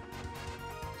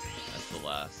 That's the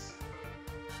last.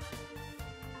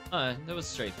 That was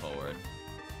straightforward.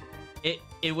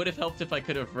 It would have helped if I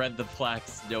could have read the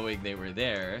plaques knowing they were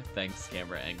there. Thanks,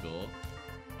 camera angle.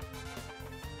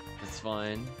 It's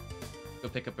fine. Go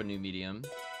pick up a new medium.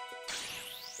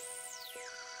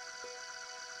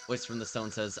 Voice from the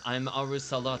stone says, I'm Aru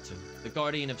Salatu, the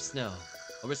guardian of snow.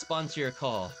 I'll respond to your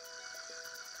call.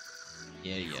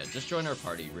 Yeah, just join our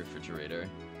party, refrigerator.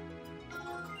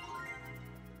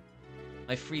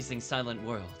 My freezing silent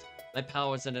world. My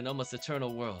powers in an almost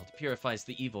eternal world purifies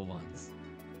the evil ones.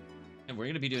 And we're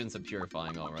gonna be doing some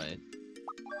purifying, alright.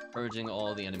 Purging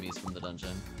all the enemies from the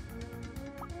dungeon.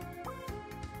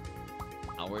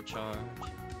 Power charge.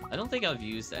 I don't think I've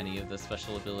used any of the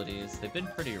special abilities. They've been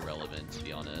pretty irrelevant, to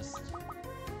be honest.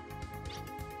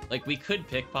 Like, we could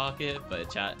pickpocket, but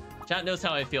chat knows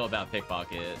how I feel about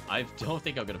pickpocket. I don't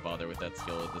think I'm gonna bother with that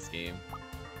skill in this game.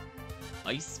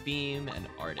 Ice Beam and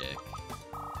Arctic.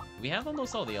 We have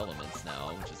almost all the elements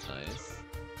now, which is nice.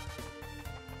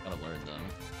 Gotta learn them.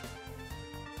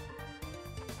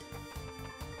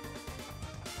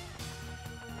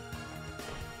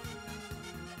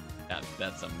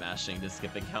 That's a mashing to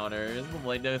skip encounters.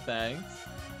 Like, no thanks.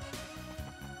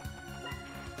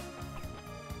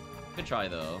 Good try,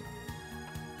 though.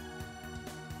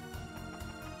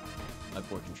 My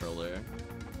poor controller.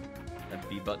 That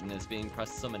B button is being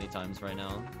pressed so many times right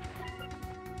now.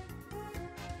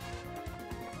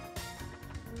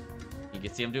 You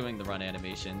can see I'm doing the run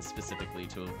animation specifically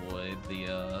to avoid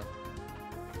the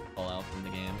fallout from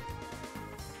the game.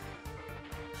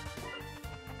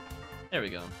 There we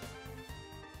go.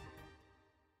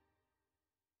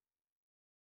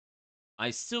 I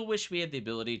still wish we had the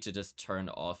ability to just turn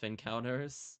off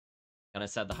encounters. Kinda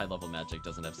sad the high-level magic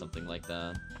doesn't have something like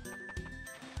that.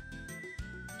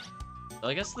 So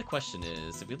I guess the question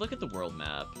is, if we look at the world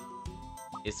map,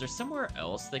 is there somewhere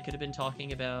else they could have been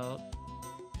talking about?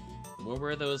 What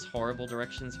were those horrible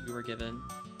directions we were given?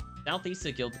 Southeast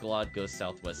of Gilgalad goes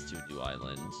southwest to New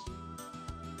Island.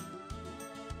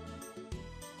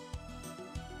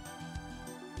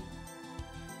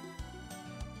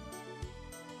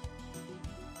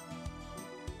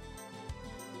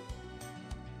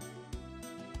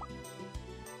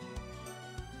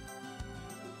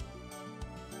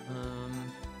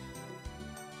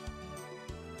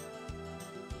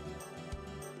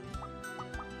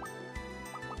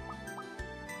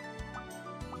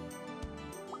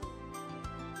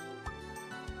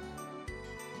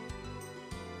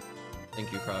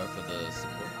 Thank you, Crowd, for the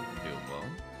support. You're doing well.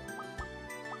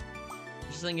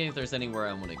 just thinking if there's anywhere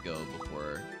I want to go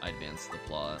before I advance the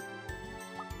plot.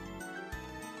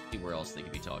 See where else they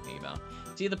could be talking about.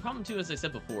 See, the problem too, as I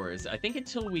said before, is I think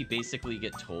until we basically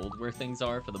get told where things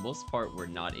are, for the most part, we're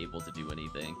not able to do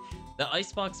anything. The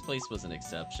icebox place was an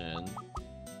exception.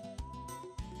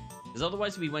 Because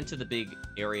otherwise we went to the big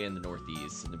area in the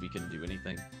northeast, and we couldn't do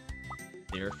anything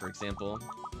there, for example.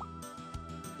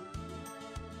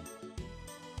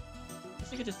 I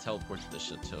guess I could just teleport to the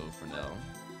chateau for now.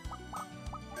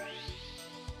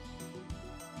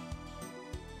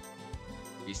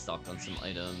 Restock on some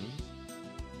items.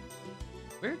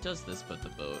 Where does this put the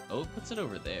boat? Oh, it puts it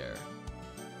over there.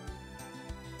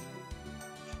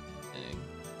 Dang.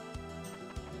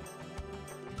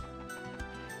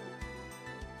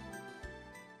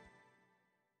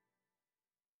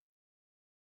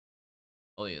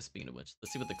 Oh yeah, speaking of which,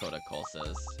 let's see what the Kodak call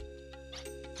says.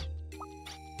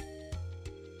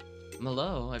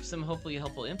 Hello, I have some hopefully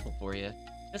helpful info for you.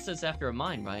 This is after a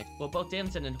mine, right? Well, both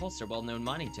Damson and Holst are well-known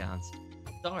mining towns.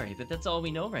 Sorry, but that's all we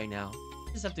know right now.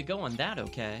 Just have to go on that,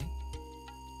 okay?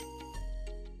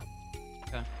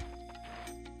 Okay.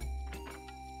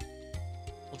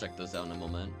 We'll check those out in a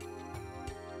moment.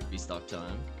 Restock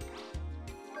time.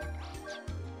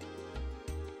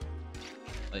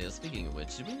 Oh yeah, speaking of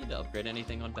which, did we need to upgrade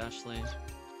anything on Bashley?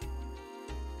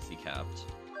 Is he capped?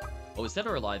 Oh, his dead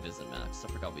or alive isn't maxed.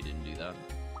 I forgot we didn't do that.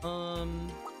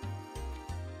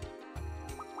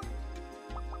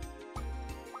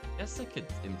 Guess I could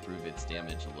improve its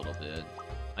damage a little bit.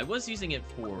 I was using it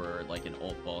for, like, an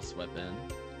ult boss weapon.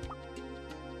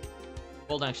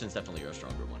 Bold action's definitely a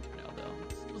stronger one for now, though.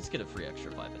 So let's get a free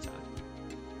extra 5 attack.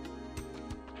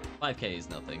 5k is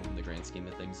nothing in the grand scheme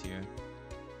of things here.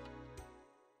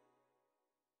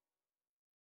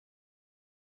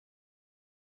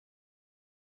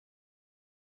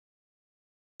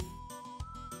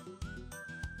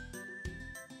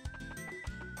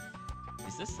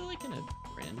 Is this like in a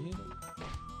brand new?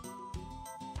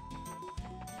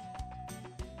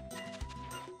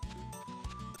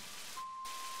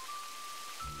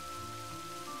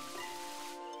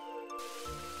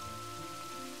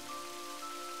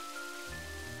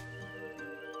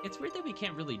 It's weird that we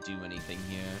can't really do anything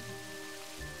here.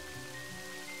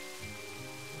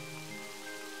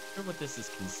 I wonder what this is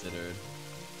considered.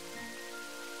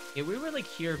 Yeah, we were like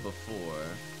here before.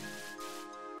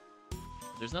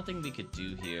 There's nothing we could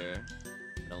do here,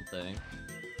 I don't think.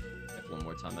 Check one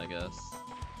more time, I guess.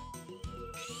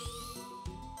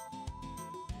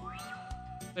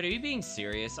 But are you being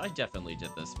serious? I definitely did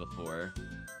this before.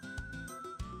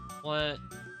 What?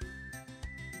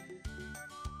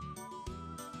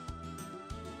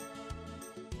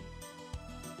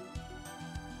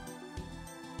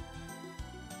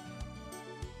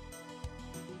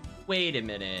 Wait a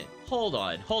minute. Hold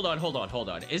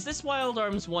on. Is this Wild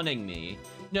Arms wanting me?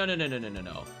 No.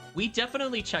 We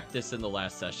definitely checked this in the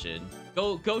last session.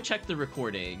 Go check the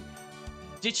recording.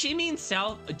 Did she mean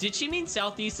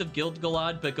southeast of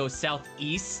Gilgalad, but go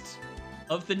southeast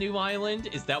of the new island?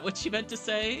 Is that what she meant to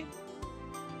say?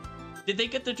 Did they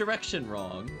get the direction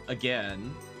wrong?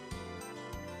 Again.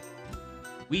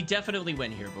 We definitely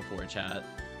went here before, chat.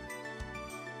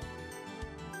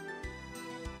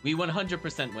 We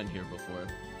 100% went here before.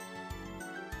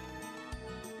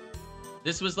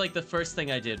 This was like the first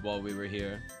thing I did while we were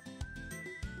here.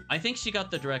 I think she got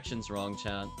the directions wrong,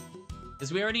 chat.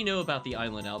 Because we already know about the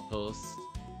island outpost.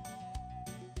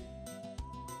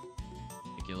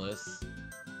 Ridiculous.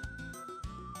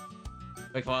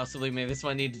 Quite possibly, maybe this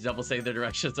one need to double say the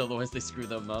directions, otherwise they screw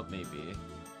them up, maybe.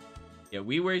 Yeah,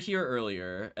 we were here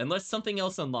earlier. Unless something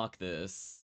else unlocked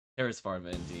this. Terrace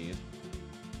Pharma, indeed.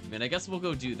 I mean, I guess we'll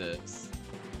go do this.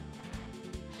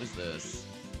 What is this?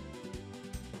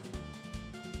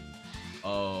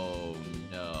 Oh,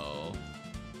 no.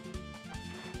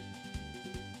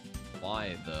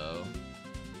 Why, though?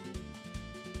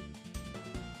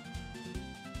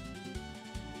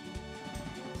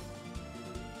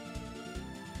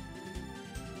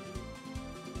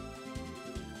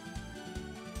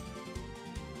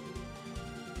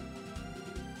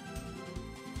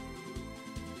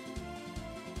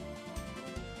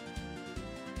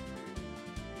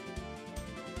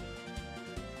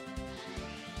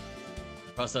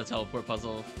 Cross that teleport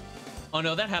puzzle. Oh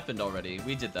no, that happened already.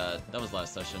 We did that. That was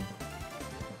last session.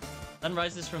 Sun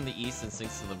rises from the east and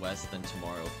sinks to the west, then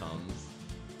tomorrow comes.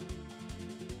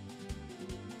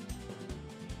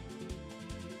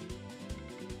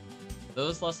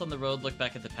 Those lost on the road, look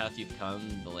back at the path you've come.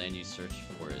 The land you search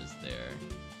for is there.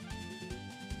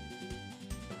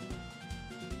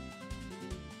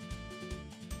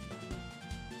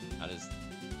 How does...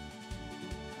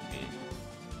 Wait.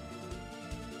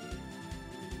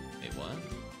 what?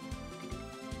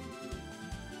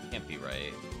 Can't be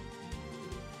right.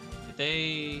 Did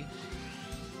they...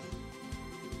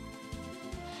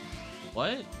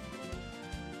 What?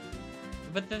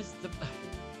 But there's the...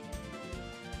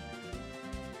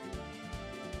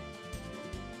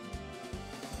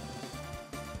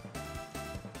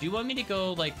 Do you want me to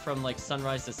go, like, from, like,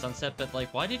 sunrise to sunset? But,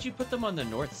 like, why did you put them on the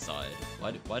north side?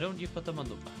 Why don't you put them on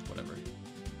the... Whatever.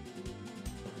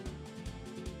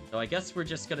 So I guess we're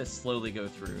just gonna slowly go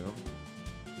through.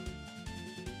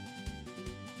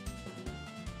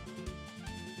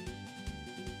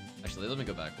 Actually, let me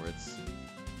go backwards.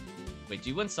 Wait, do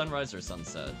you want sunrise or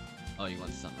sunset? Oh, you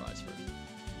want sunrise first.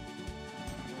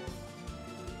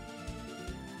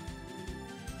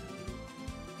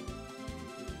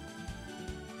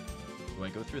 Do I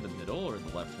go through the middle or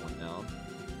the left one now?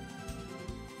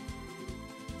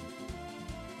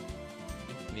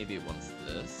 I think maybe it wants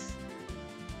this.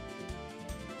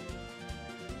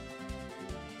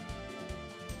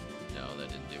 No, that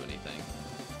didn't do anything.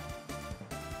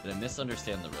 Did I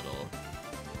misunderstand the riddle?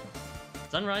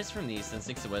 Sunrise from the east, then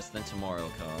sinks to the west, then tomorrow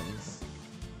comes.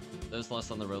 Those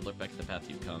lost on the road look back at the path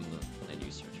you've come, then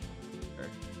you search for her.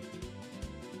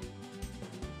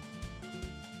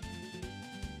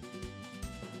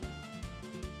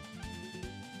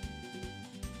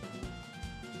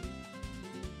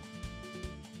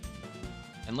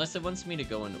 Unless it wants me to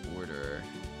go in order.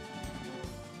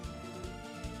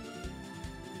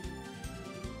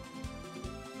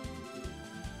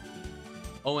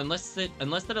 Oh, unless that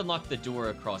unlocked the door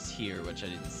across here, which I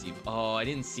didn't see. Oh, I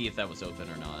didn't see if that was open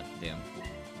or not. Damn.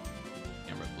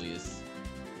 Camera, please.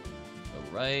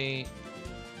 Go right,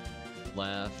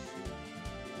 left,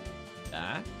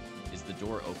 back. Is the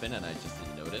door open and I just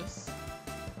didn't notice?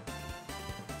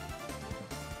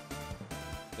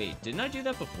 Wait, didn't I do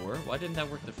that before? Why didn't that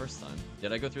work the first time?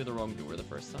 Did I go through the wrong door the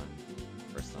first time?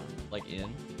 First time? Like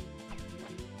in?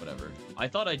 Whatever. I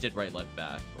thought I did right, left,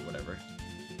 back, or whatever.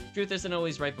 Truth isn't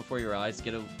always right before your eyes.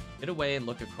 Get away and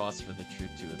look across for the truth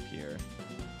to appear.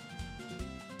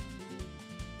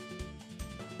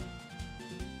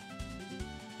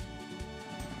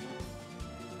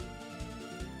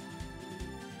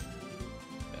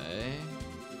 Okay.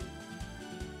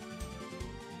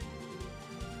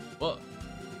 Whoa.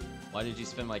 Why did you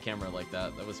spin my camera like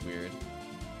that? That was weird.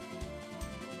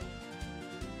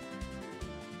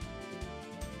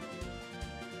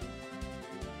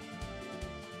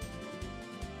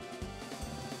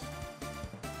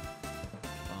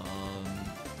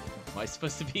 Am I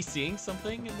supposed to be seeing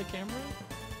something in the camera?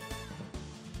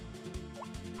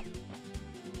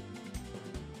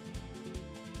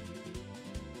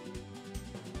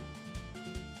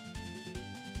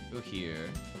 Go here.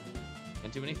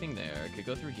 Can't do anything there. Could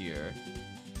go through here.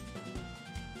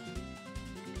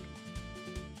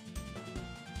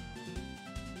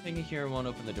 Thing here won't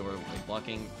open the door, like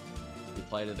blocking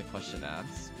reply to the question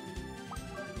asked.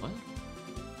 What?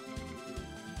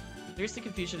 Here's the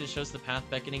confusion. It shows the path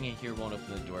beckoning, and here won't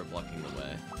open the door, blocking the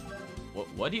way.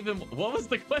 What was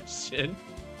the question?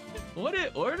 What in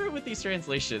order with these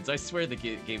translations? I swear the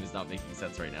game is not making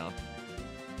sense right now.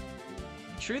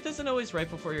 Truth isn't always right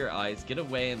before your eyes. Get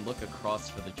away and look across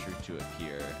for the truth to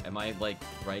appear. Am I, like,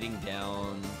 writing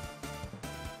down...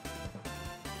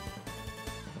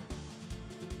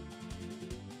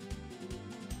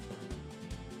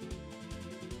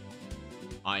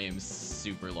 I am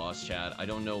super lost, chat. I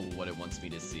don't know what it wants me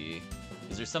to see.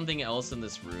 Is there something else in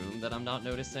this room that I'm not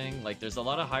noticing? Like, there's a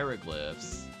lot of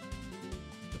hieroglyphs,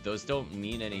 but those don't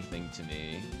mean anything to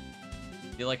me.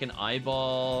 I feel like an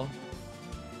eyeball,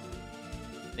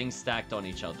 things stacked on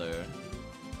each other.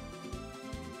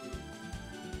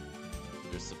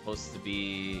 There's supposed to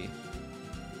be...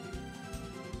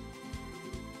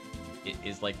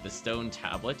 Is like the stone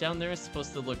tablet down there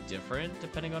supposed to look different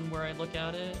depending on where I look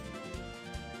at it?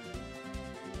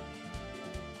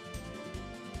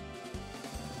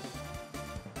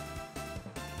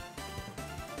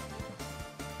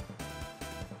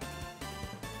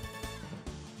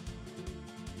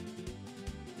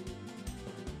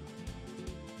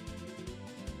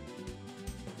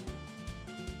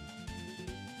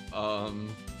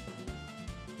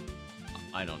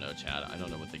 I don't know, chat. I don't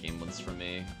know what the game wants from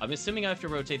me. I'm assuming I have to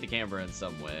rotate the camera in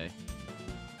some way.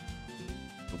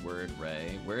 The word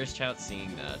Ray. Where is chat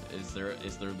seeing that? Is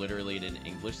there literally in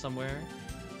English somewhere?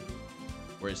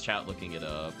 Or is chat looking it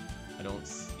up? I don't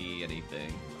see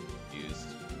anything. I'm confused.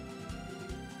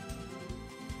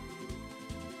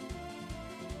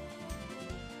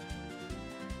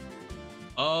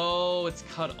 Oh, it's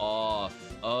cut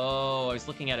off. Oh, I was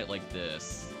looking at it like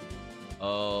this.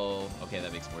 Oh, okay,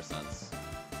 that makes more sense.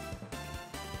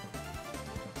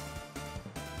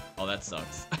 Oh, that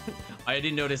sucks. I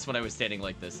didn't notice when I was standing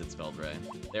like this, it spelled right.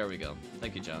 There we go.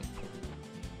 Thank you, John.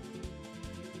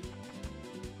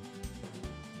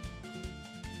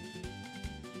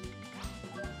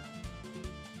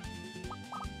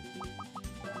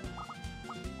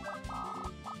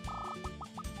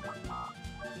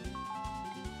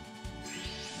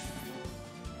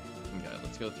 Okay,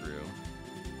 let's go through.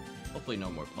 Hopefully no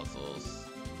more puzzles.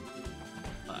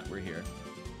 We're here.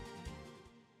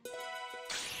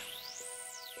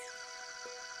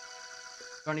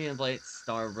 Guardian of Light,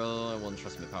 Star Row, I won't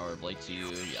trust my power of light to you,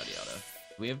 yada yada.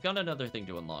 We have got another thing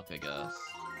to unlock, I guess.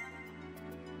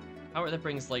 Power that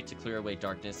brings light to clear away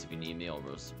darkness. If you need me, I'll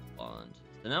respond.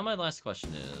 So now my last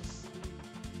question is,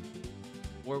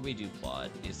 before we do plot,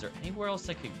 is there anywhere else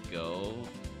I could go?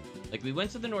 Like, we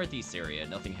went to the northeast area,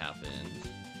 nothing happened.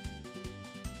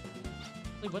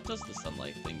 Like, what does the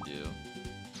sunlight thing do?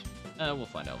 We'll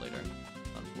find out later.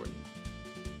 Not important.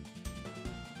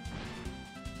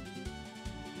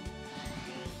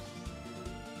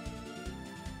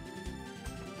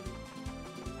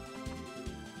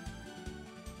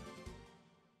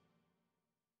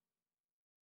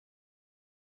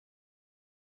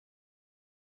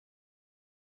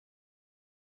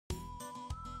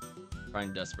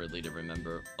 Trying desperately to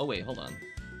remember. Oh wait, hold on.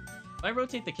 If I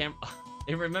rotate the camera,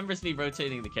 it remembers me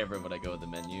rotating the camera when I go in the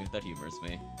menu. That humors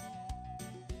me.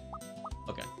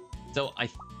 Okay, so I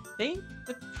think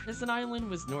the prison island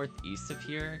was northeast of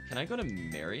here. Can I go to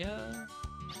Maria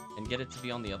and get it to be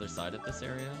on the other side of this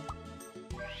area?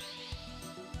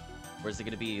 Or is it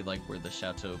going to be like where the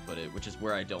chateau put it, which is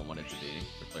where I don't want it to be,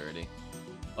 for clarity?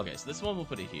 Okay, so this one we'll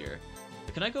put it here.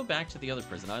 But can I go back to the other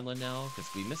prison island now? Because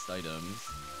we missed items.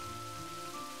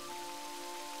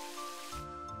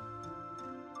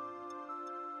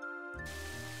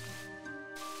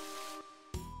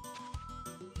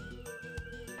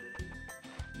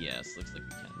 Yes, looks like we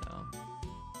can now.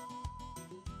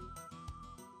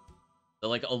 So,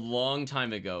 like, a long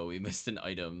time ago, we missed an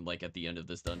item, like, at the end of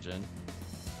this dungeon.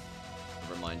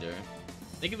 A reminder.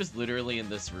 I think it was literally in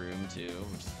this room, too,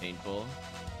 which is painful.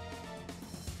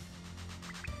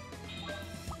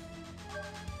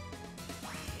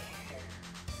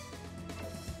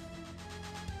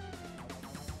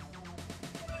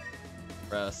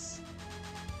 Press.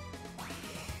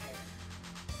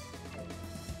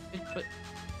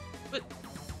 But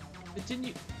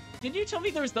didn't you tell me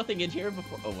there was nothing in here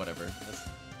before? Oh, whatever.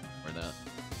 Or that.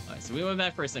 Alright, so we went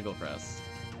back for a single press.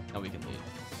 Now we can leave.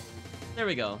 There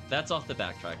we go. That's off the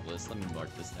backtrack list. Let me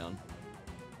mark this down.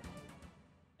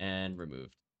 And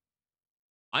removed.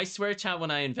 I swear, chat,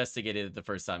 when I investigated it the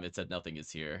first time, it said nothing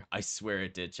is here. I swear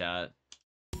it did, chat.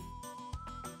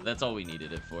 That's all we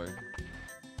needed it for.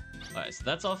 Alright, so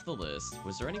that's off the list.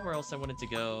 Was there anywhere else I wanted to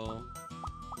go?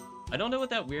 I don't know what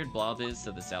that weird blob is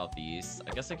to the southeast.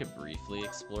 I guess I could briefly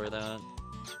explore that.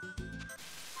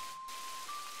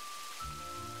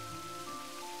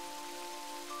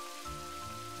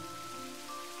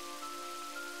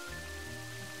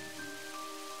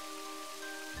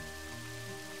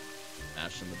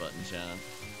 Mashing the button, chat.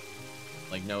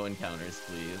 Like, no encounters,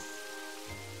 please.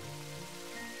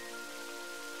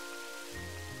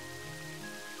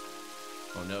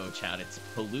 Oh no, chat, it's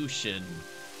pollution.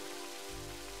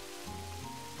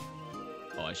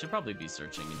 Oh, I should probably be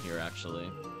searching in here, actually.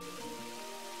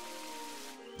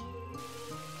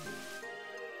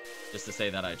 Just to say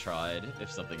that I tried,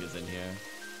 if something is in here.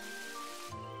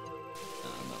 No,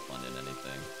 I'm not finding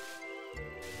anything.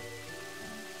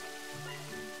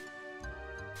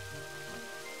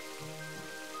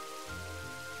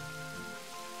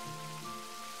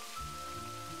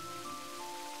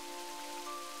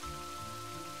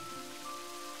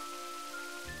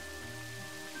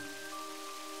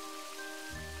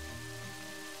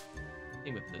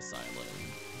 With this island.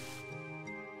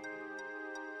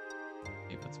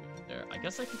 It puts me there. I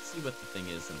guess I could see what the thing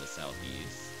is in the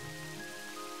southeast.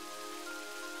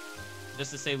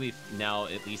 Just to say we've now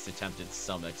at least attempted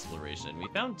some exploration. We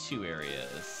found 2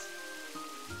 areas.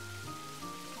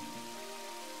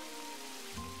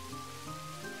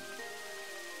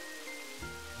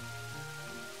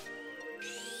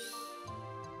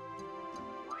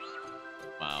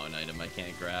 Wow, an item I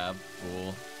can't grab.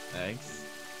 Cool. Thanks.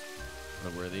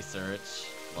 What a worthy search.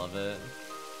 Love it.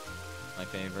 My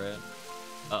favorite.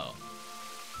 Oh.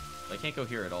 I can't go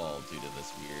here at all due to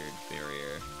this weird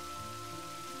barrier.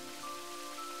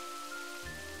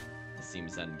 This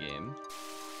seems endgame.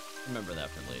 Remember that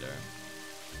for later.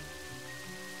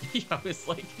 I was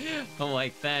like, I'm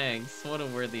like, thanks. What a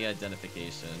worthy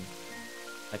identification.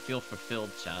 I feel fulfilled,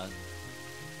 chat.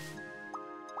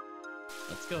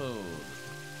 Let's go.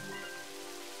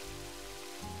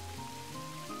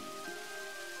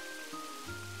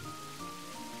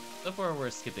 So far, we're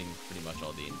skipping pretty much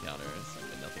all the encounters.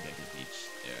 Okay, nothing I can teach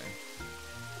there.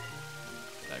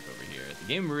 Back over here. The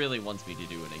game really wants me to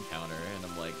do an encounter, and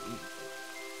I'm like,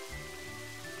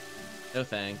 no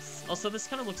thanks. Also, this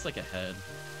kind of looks like a head.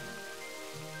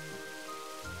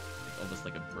 Like, almost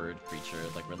like a bird creature,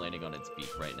 like we're landing on its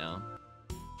beak right now.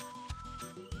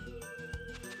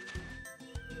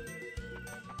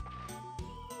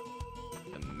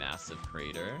 A massive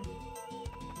crater.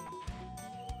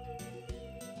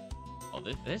 Oh,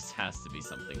 this has to be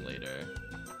something later.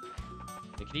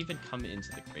 It could even come into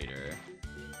the crater.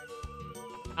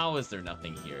 How is there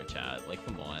nothing here, chat? Like,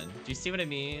 come on. Do you see what I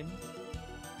mean?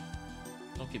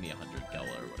 Don't give me 100 Gela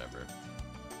or whatever.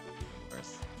 Of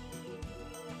course.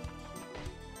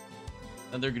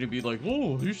 And they're gonna be like,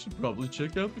 oh, you should probably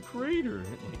check out the crater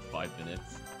in like 5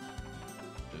 minutes.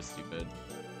 So stupid.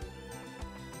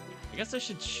 I guess I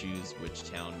should choose which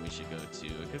town we should go to.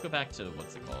 I could go back to,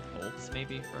 what's it called? Holtz,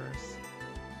 maybe, first?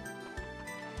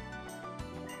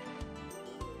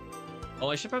 Oh,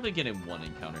 I should probably get in one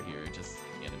encounter here, just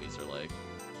the enemies are like...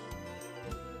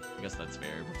 I guess that's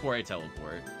fair, before I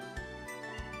teleport.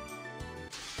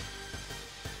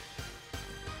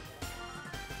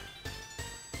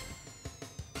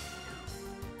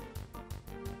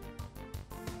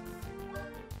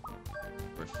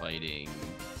 We're fighting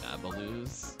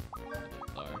Babaloos.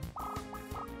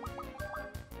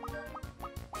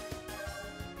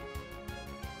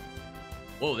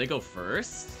 Whoa, they go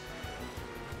first?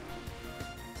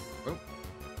 Oh.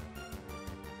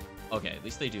 Okay, at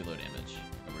least they do low damage.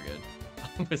 Oh, we're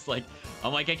good.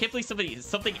 I'm like, I can't believe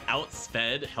something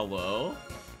outsped. Hello?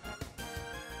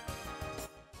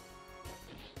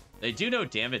 They do no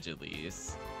damage at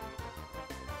least.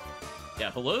 Yeah,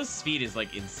 Hello's speed is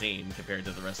like insane compared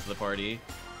to the rest of the party.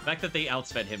 The fact that they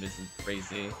outsped him is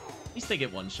crazy. At least they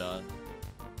get one shot.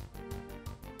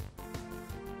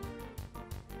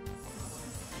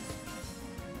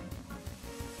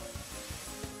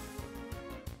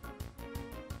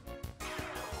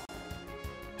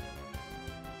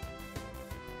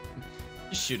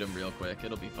 Just shoot him real quick,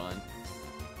 it'll be fun.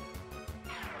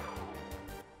 Yeah,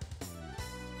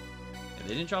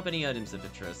 they didn't drop any items of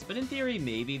interest, but in theory,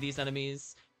 maybe these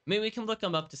enemies... Maybe we can look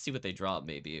them up to see what they drop,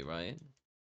 maybe, right?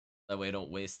 That way I don't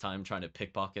waste time trying to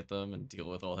pickpocket them and deal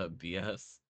with all that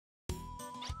BS.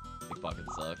 Pickpocket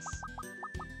sucks.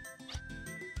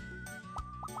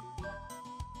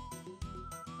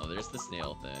 Oh, there's the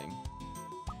snail thing.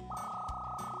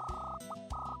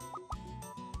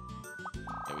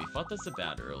 Yeah, we fought the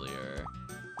Sabat earlier.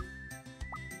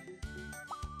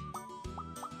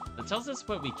 It tells us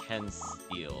what we can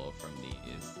steal from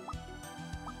these.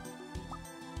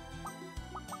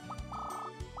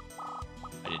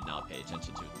 I did not pay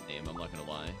attention to its name, I'm not gonna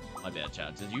lie. My bad,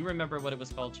 chat. Did you remember what it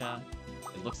was called, chat?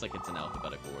 It looks like it's in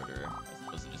alphabetical order, as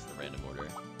opposed to just the random order.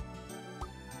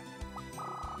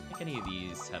 I don't think any of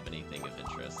these have anything of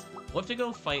interest. We'll have to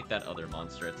go fight that other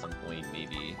monster at some point,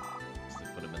 maybe. Just to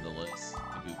put him in the list.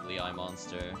 The googly eye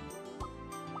monster.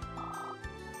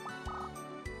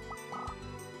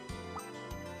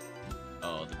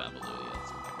 Oh, the Babaloo, yeah,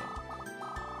 that's what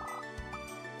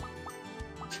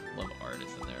I love art,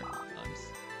 it's in there sometimes.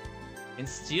 And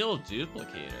steel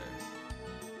duplicators.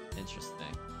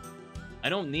 Interesting. I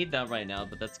don't need that right now,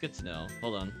 but that's good to know.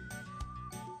 Hold on.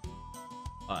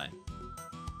 Hi.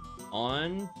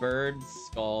 On Bird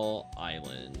Skull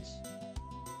Island.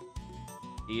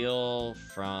 Steal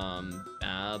from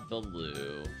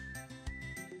Babaloo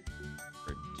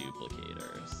for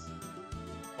duplicators.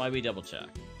 Why we double check?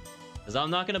 Because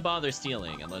I'm not going to bother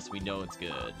stealing unless we know it's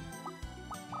good.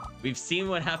 We've seen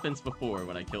what happens before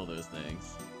when I kill those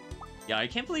things. Yeah, I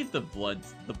can't believe the blood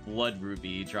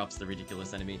ruby drops the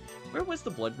ridiculous enemy. Where was the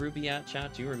blood ruby at,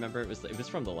 chat? Do you remember? It was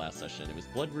from the last session. It was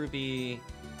blood ruby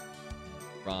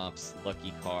drops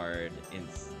lucky card in,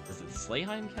 is it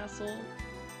Slayheim Castle?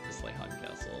 The Slayheim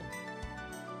Castle.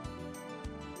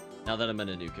 Now that I'm in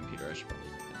a new computer, I should probably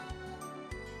do that.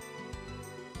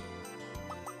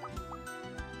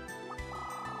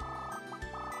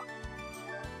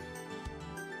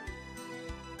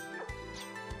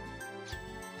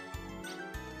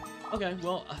 Okay,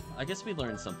 well, I guess we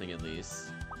learned something at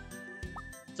least.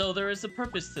 So there is a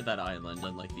purpose to that island,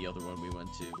 unlike the other one we went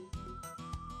to.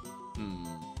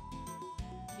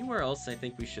 Anywhere else I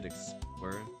think we should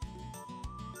explore?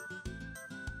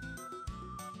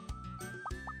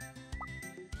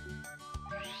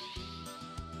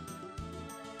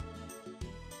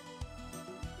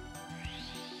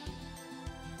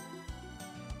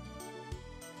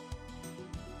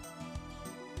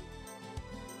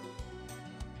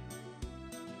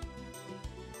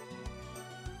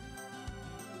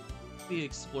 be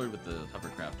explored with the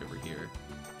hovercraft over here.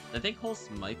 I think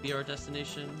Holst might be our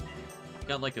destination.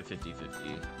 Got like a 50-50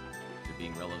 to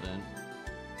being relevant.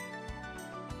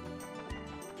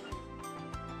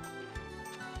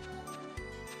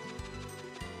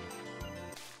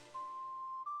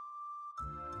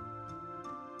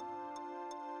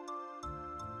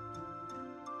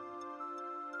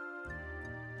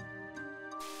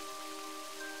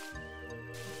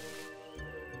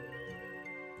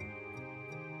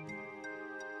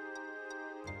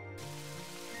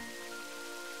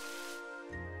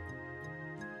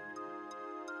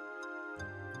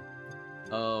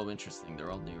 Oh, interesting. They're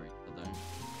all near each other.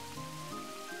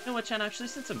 You know what, Chan? Actually,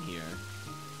 since I'm here,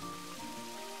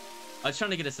 I was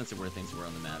trying to get a sense of where things were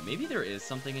on the map. Maybe there is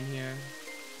something in here.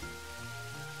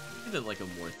 Maybe like a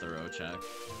more thorough check.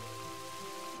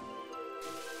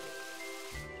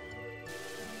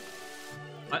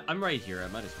 I'm right here. I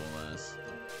might as well ask.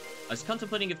 I was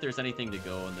contemplating if there's anything to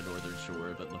go on the northern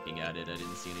shore, but looking at it, I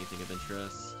didn't see anything of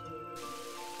interest.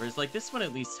 Whereas, like, this one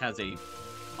at least has a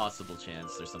possible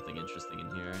chance there's something interesting in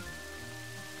here.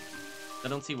 I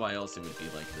don't see why else it would be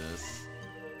like this.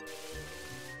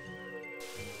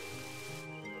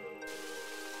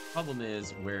 Problem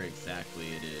is where exactly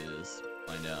it is.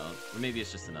 Find out. Or maybe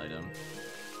it's just an item.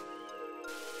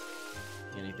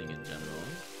 Anything in general.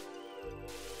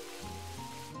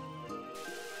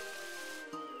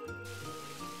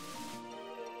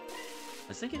 I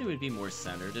was thinking it would be more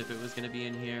centered if it was going to be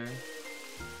in here.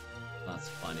 Not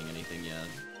finding anything yet.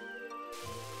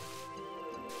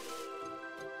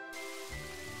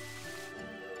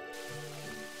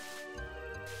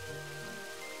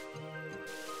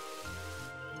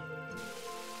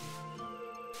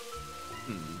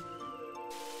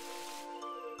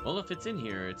 Well, if it's in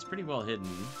here, it's pretty well hidden.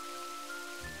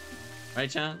 Right,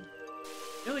 chat?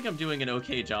 I feel like I'm doing an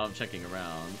okay job checking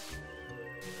around.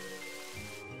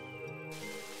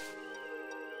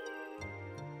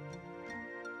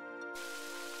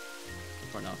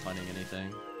 We're not finding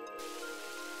anything.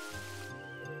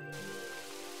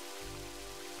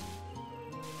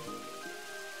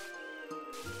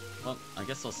 Well, I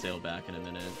guess I'll sail back in a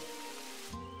minute.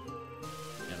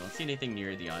 Yeah, I don't see anything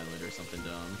near the island or something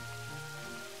dumb.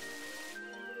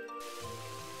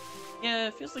 Yeah,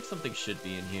 it feels like something should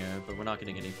be in here, but we're not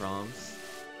getting any prompts.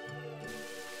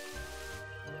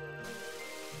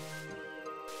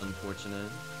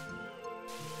 Unfortunate.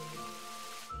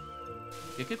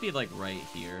 It could be like right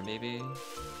here, maybe.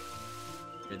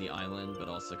 Near the island, but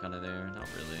also kind of there. Not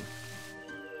really.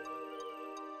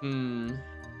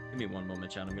 Give me one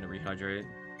moment, chat. I'm gonna rehydrate.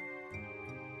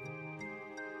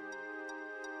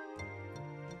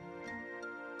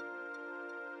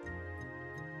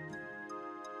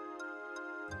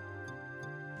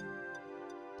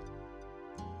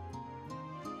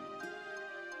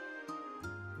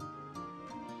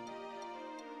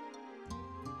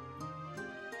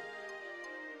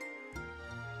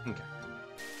 Okay.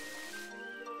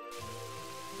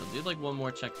 So I'll do like one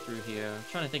more check through here. I'm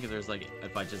trying to think if there's like,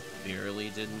 if I just barely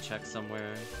didn't check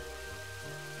somewhere.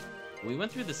 We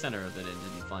went through the center of it and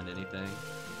didn't find anything.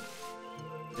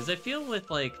 Because I feel with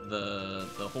like the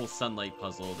whole sunlight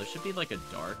puzzle, there should be like a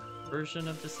dark version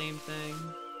of the same thing.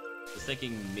 Just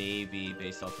thinking maybe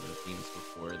based off of the themes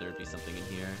before, there'd be something in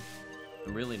here.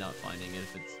 I'm really not finding it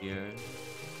if it's here.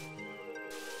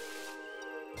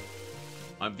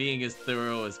 I'm being as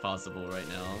thorough as possible right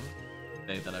now.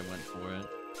 The day that I went for it.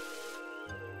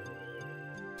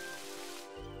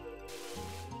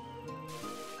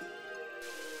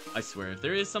 I swear, if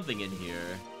there is something in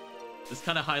here, this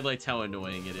kind of highlights how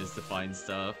annoying it is to find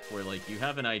stuff where, like, you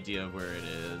have an idea of where it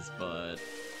is, but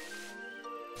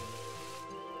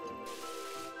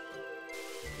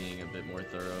being a bit more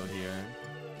thorough here.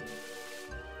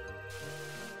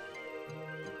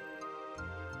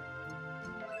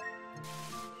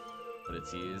 What it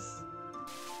sees.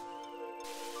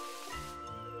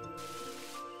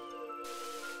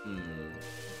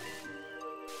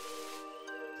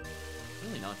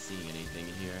 Really not seeing anything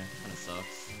in here. Kinda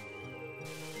sucks.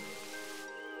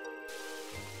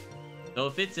 Though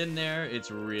if it's in there,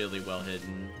 it's really well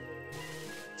hidden.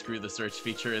 Screw the search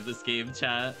feature in this game,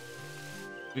 chat.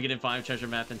 We get in 5 treasure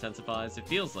map intensifies. It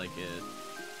feels like it.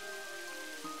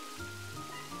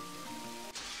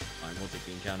 Fine, we'll take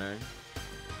the encounter.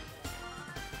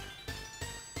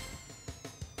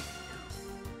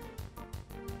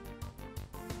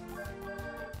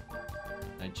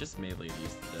 I just meleeed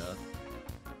these to death.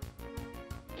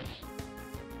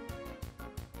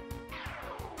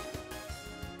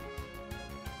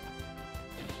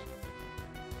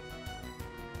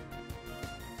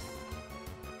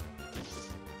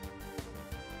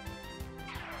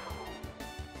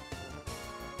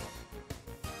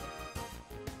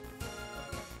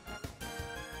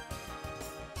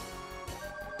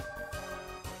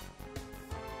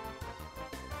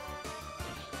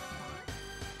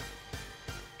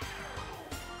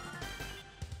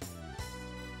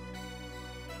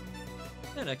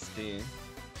 Good XP.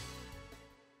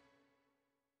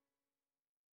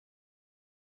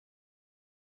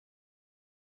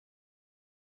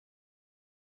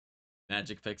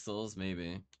 Magic pixels,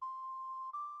 maybe.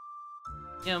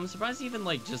 Yeah, I'm surprised even,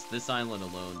 like, just this island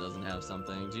alone doesn't have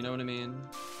something. Do you know what I mean?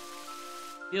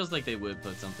 Feels like they would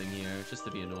put something here, just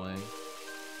to be annoying.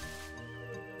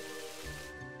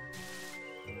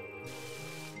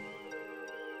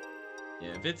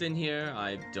 Yeah, if it's in here,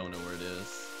 I don't know where it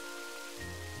is.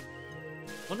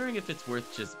 Wondering if it's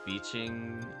worth just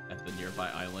beaching at the nearby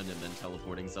island and then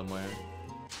teleporting somewhere.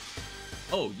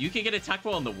 Oh, you can get attacked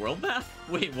while on the world map?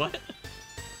 Wait, what?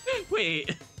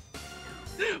 Wait.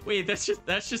 Wait, that's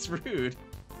just rude.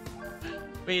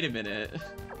 Wait a minute.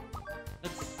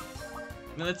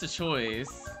 That's a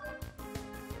choice.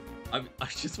 I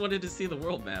just wanted to see the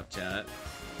world map, chat.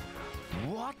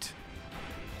 What?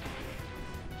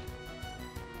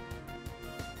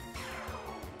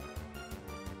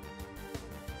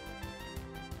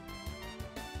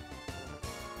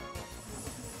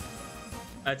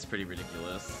 That's pretty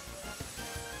ridiculous.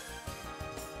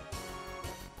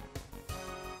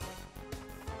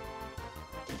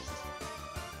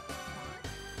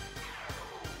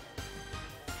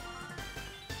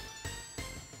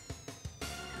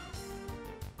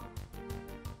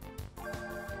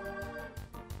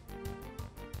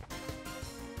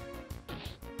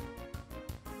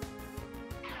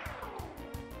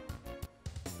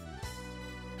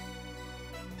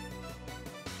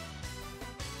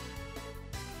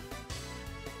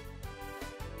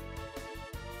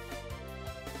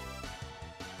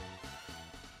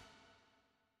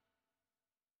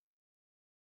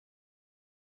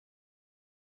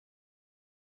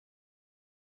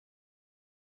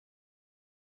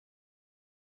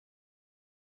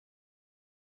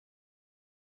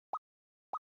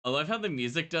 I love how the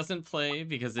music doesn't play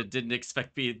because it didn't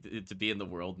expect it to be in the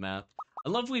world map. I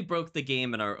love we broke the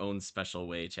game in our own special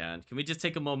way, Chan. Can we just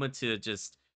take a moment to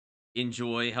just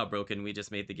enjoy how broken we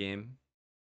just made the game?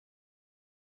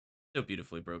 So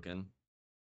beautifully broken.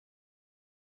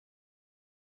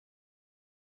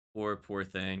 Poor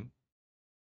thing.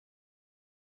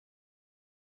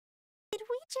 Did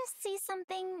we just see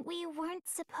something we weren't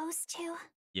supposed to?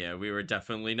 Yeah, we were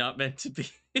definitely not meant to be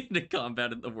in a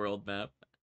combat in the world map.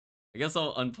 I guess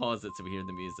I'll unpause it so we hear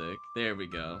the music. There we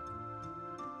go.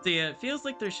 So yeah, it feels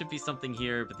like there should be something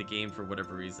here, but the game, for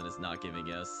whatever reason, is not giving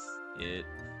us it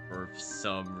for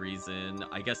some reason.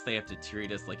 I guess they have to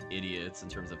treat us like idiots in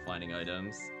terms of finding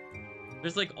items.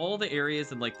 There's like all the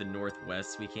areas in like the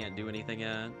northwest we can't do anything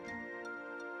at.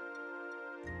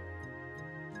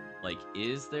 Like,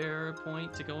 is there a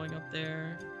point to going up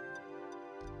there?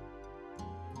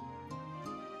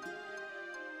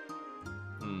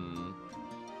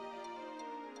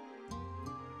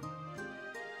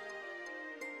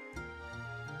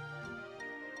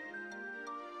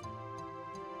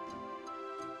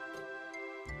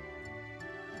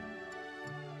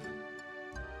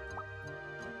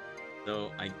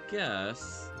 So, I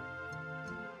guess...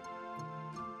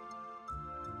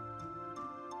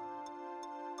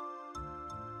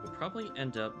 we'll probably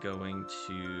end up going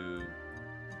to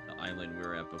the island we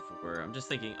were at before. I'm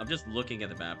just looking at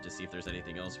the map to see if there's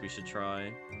anything else we should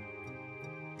try.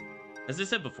 As I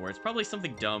said before, it's probably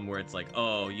something dumb where it's like,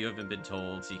 oh, you haven't been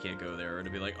told, so you can't go there. Or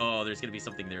it'll be like, oh, there's gonna be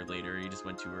something there later, you just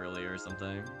went too early or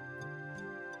something.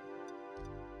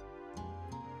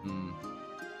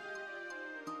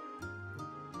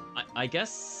 I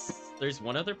guess there's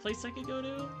one other place I could go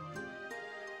to?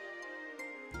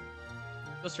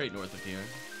 Go straight north of here.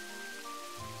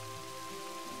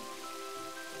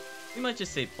 We might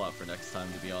just save plot for next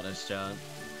time, to be honest, John.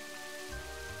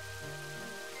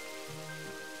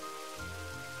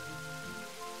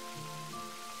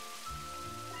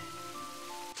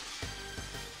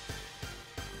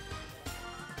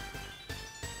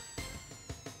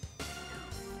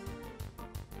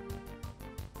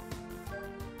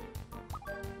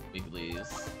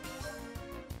 Wigglies.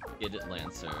 Kid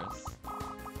Lancers.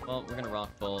 Well, we're gonna rock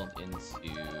bolt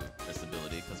into this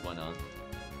ability, because why not?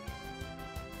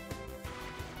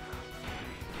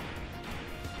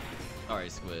 Sorry,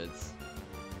 squids.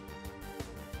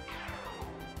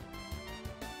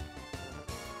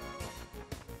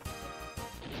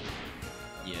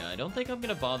 Yeah, I don't think I'm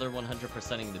gonna bother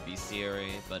 100%ing the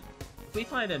bestiary, but if we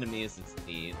find enemies, it's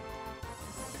neat.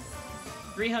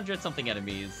 300 something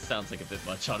enemies sounds like a bit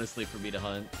much, honestly, for me to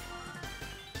hunt.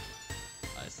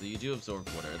 So you do absorb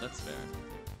water, that's fair.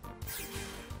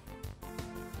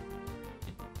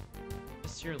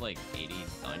 Just your like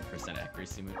 89%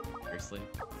 accuracy move, seriously.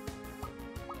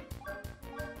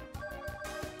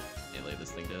 Melee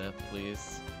this thing to death,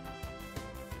 please.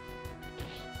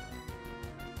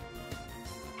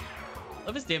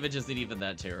 Love his damage isn't even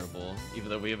that terrible, even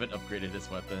though we haven't upgraded his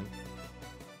weapon.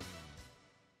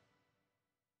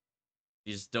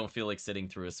 You just don't feel like sitting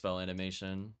through a spell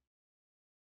animation.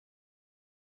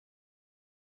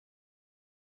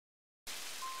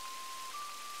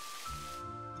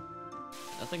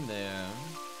 Nothing there.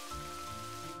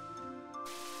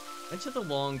 Went to the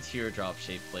long teardrop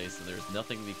shaped place, so there's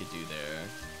nothing we could do there.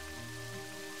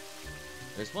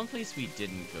 There's one place we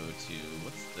didn't go to.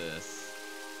 What's this?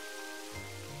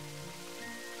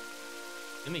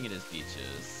 Assuming it is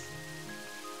beaches.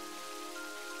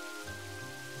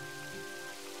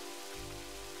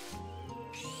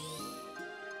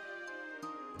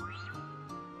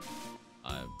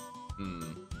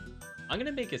 I'm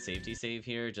gonna make a safety save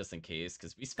here just in case,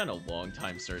 because we spent a long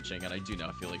time searching and I do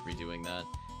not feel like redoing that.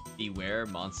 Beware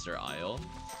Monster Isle.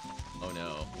 Oh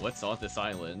no, what's on this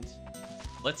island?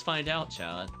 Let's find out,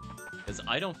 chat. Because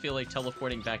I don't feel like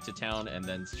teleporting back to town and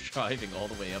then driving all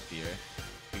the way up here.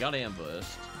 We got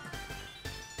ambushed.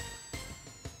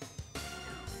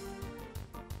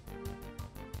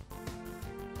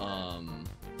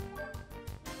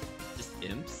 Just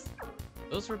imps?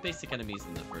 Those were basic enemies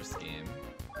in the first game.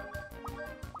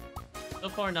 So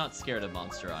far, not scared of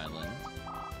Monster Island.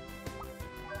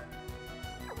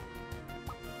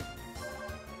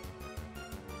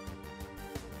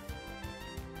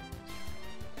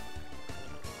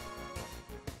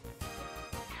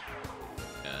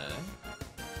 Okay.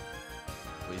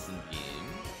 Poison Beam.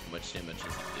 How much damage does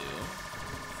it do?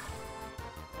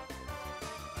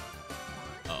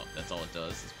 Oh, that's all it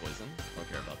does is poison. Don't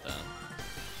care about that.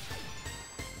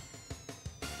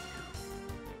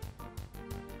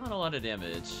 Not a lot of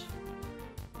damage.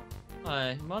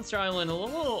 Monster Island a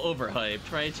little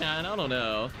overhyped, right, chat? I don't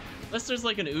know. Unless there's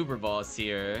like an Uber boss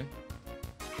here.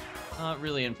 Not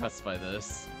really impressed by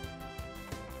this.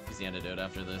 Use the antidote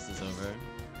after this is over.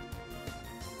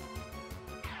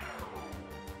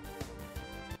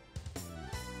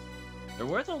 They're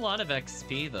worth a lot of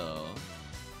XP though.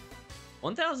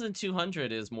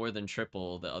 1,200 is more than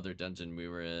triple the other dungeon we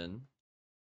were in.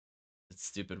 That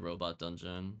stupid robot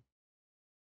dungeon.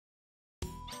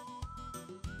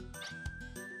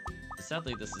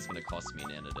 Sadly, this is going to cost me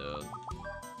an antidote.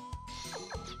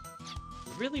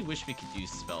 I really wish we could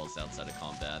use spells outside of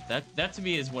combat. That to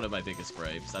me is one of my biggest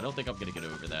gripes. I don't think I'm going to get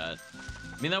over that.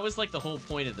 I mean, that was like the whole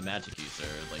point of the magic user.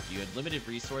 Like, you had limited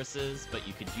resources, but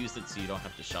you could use it so you don't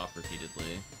have to shop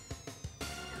repeatedly.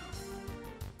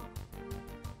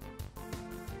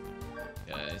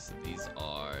 Okay, so these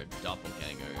are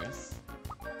doppelgangers.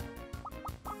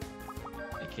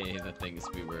 AKA the things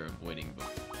we were avoiding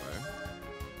before.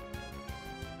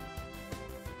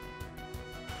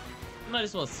 Might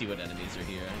as well see what enemies are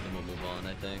here, and then we'll move on,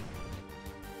 I think.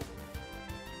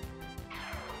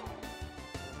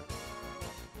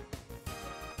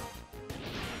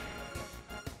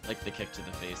 Like the kick to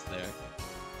the face there.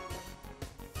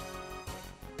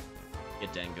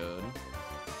 Get dangoed.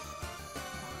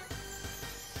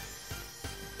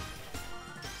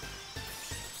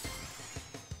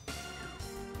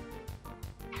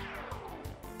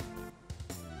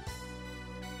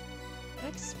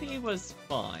 XP was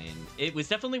fine. It was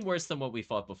definitely worse than what we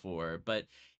fought before, but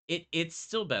it's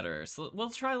still better. So we'll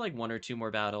try like 1 or 2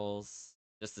 more battles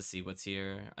just to see what's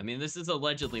here. I mean, this is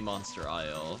allegedly Monster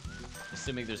Isle,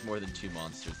 assuming there's more than 2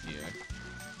 monsters here.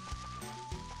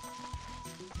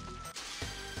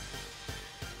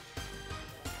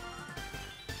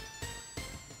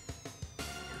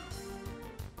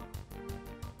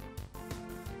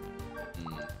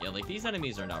 Yeah, like these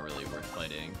enemies are not really worth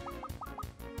fighting.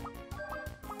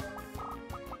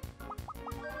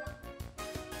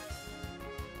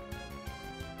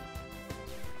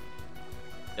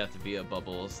 Death via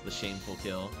bubbles, the shameful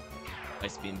kill.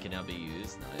 Ice beam can now be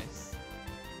used. Nice.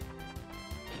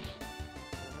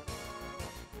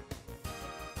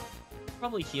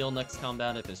 Probably heal next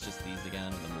combat if it's just these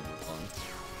again, and then we'll move on.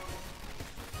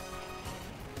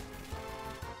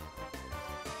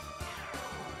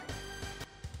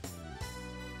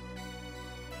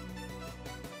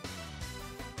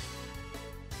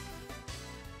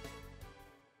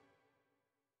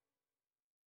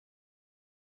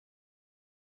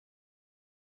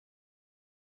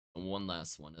 One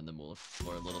last one, and then we'll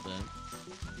explore a little bit.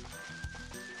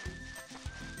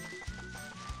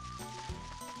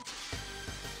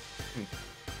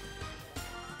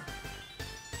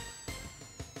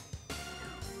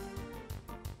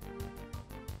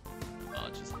 Oh,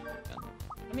 just leave it then.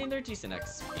 I mean, they're decent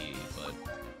XP, but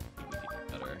I think we could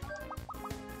do better.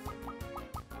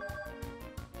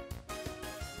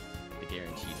 The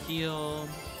guaranteed heal.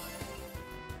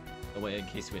 That way, in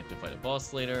case we have to fight a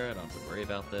boss later, I don't have to worry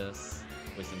about this.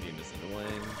 Poison Beam is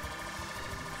annoying.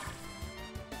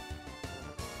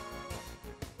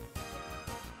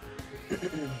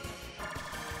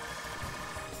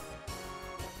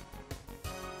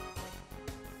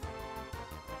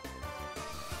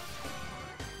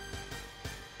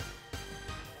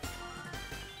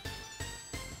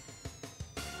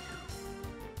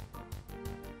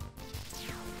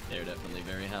 They're definitely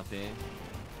very happy.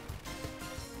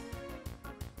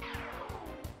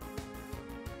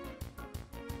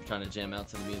 Trying to jam out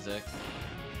to the music.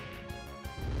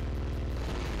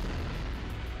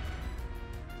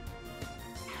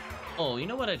 Oh, you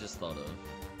know what I just thought of?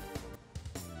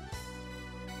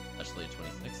 Actually,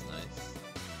 26, nice.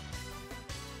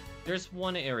 There's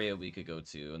one area we could go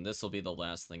to, and this will be the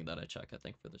last thing that I check, I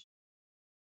think, for this.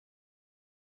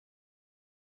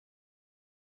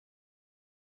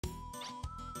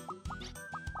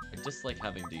 I just like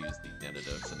having to use the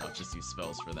antidotes and not just use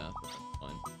spells for that, but that's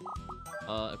fine.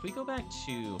 If we go back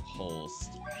to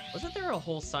Holst, wasn't there a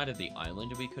whole side of the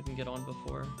island we couldn't get on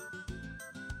before?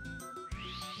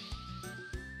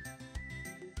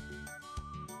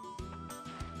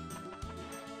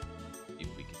 See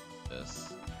if we can do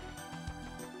this.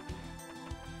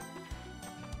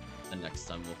 And next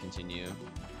time we'll continue.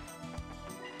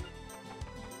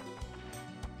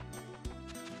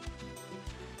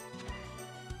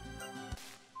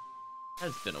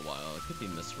 Has been a while. I could be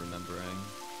misremembering.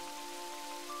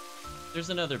 There's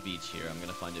another beach here. I'm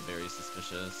gonna find it very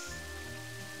suspicious.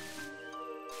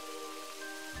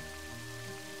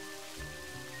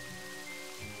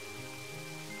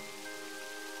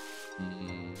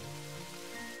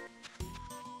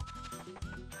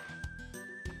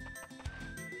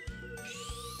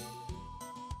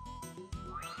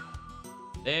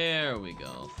 There we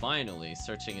go. Finally,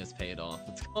 searching has paid off.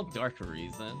 It's called Dark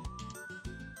Reason.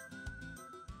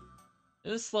 It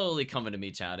was slowly coming to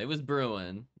me, chat. It was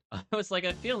brewing. I was like,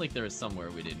 I feel like there was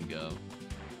somewhere we didn't go.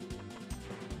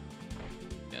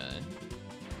 Okay.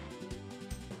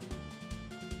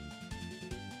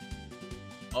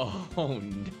 Oh,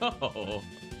 no.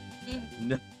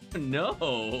 No,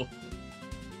 no.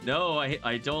 No,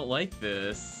 I don't like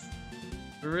this.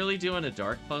 We're really doing a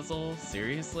dark puzzle?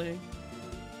 Seriously?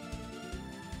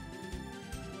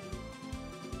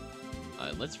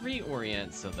 Alright, let's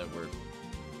reorient so that we're...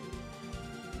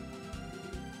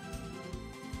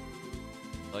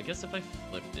 Well, I guess if I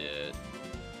flipped it...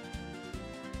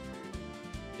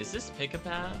 Is this pick a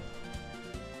path?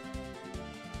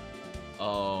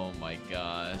 Oh my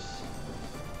gosh.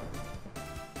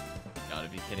 Gotta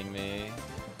be kidding me.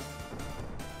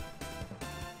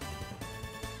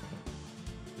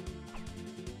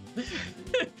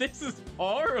 This is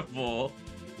horrible.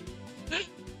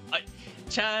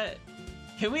 Chat,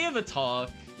 can we have a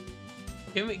talk?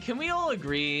 Can we all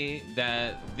agree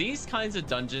that these kinds of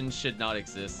dungeons should not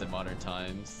exist in modern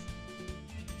times?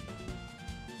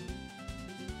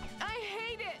 I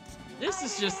hate it. This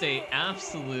is just a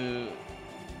absolute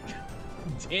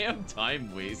damn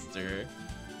time waster.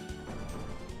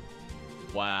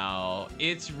 Wow,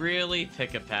 it's really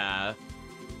pick a path.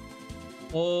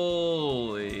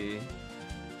 Holy.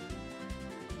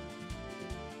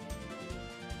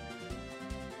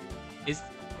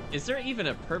 Is there even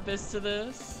a purpose to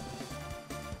this?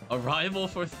 A rival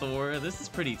for Thor? This is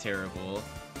pretty terrible.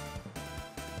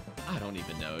 I don't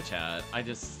even know, chat. I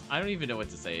don't even know what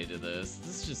to say to this.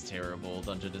 This is just terrible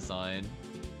dungeon design.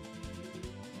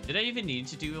 Did I even need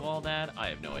to do all that? I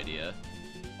have no idea.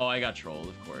 Oh, I got trolled,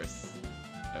 of course.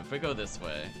 If we go this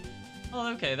way.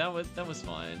 Oh, okay, that was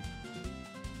fine.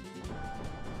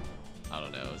 I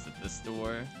don't know, is it this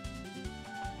door?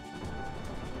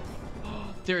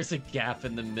 There's a gap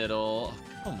in the middle.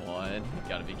 Oh, come on, you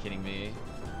gotta be kidding me.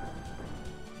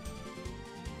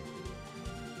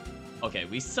 Okay,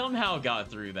 we somehow got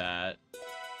through that.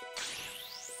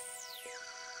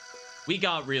 We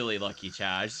got really lucky,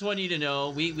 chat. I just want you to know,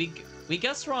 we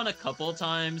guessed wrong a couple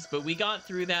times, but we got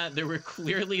through that. There were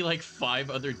clearly like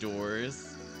 5 other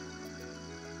doors.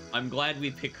 I'm glad we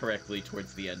picked correctly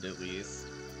towards the end, at least.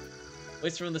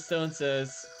 Voice from the Stone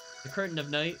says, "The curtain of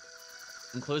night,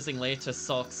 enclosing Laeta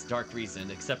Salk's dark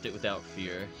reason. Accept it without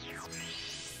fear.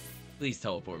 Please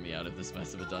teleport me out of this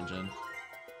mess of a dungeon.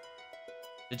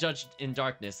 The judge in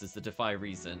darkness is to defy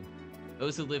reason.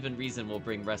 Those who live in reason will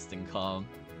bring rest and calm."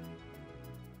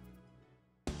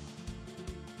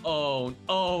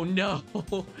 Oh no.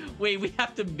 Wait, we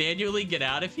have to manually get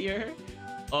out of here?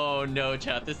 Oh no,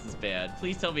 chat, this is bad.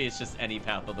 Please tell me it's just any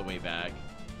path on the way back.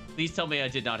 Please tell me I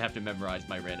did not have to memorize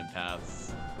my random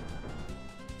paths.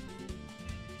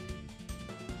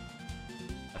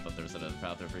 I thought there was another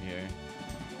path over here.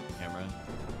 Camera.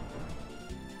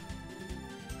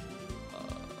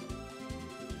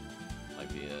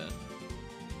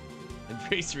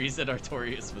 Grace reason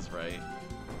Artorias was right.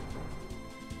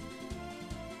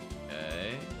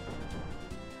 Okay.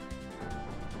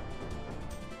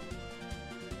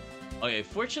 Okay,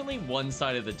 fortunately one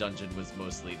side of the dungeon was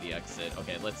mostly the exit.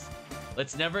 Okay,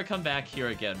 let's never come back here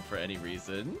again for any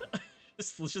reason.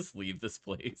 Let's just leave this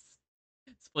place.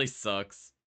 This place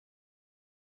sucks.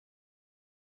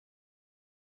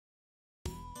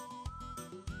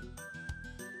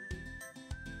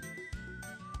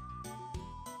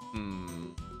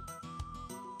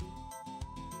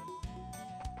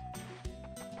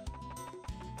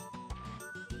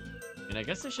 And I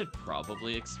guess I should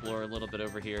probably explore a little bit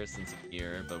over here since I'm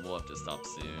here, but we'll have to stop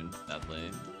soon,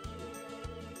 sadly.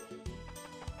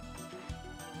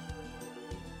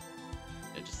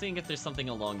 Yeah, just seeing if there's something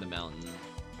along the mountain.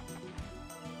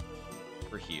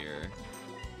 For here.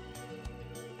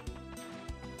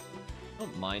 I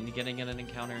don't mind getting in an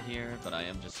encounter here, but I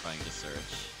am just trying to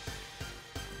search.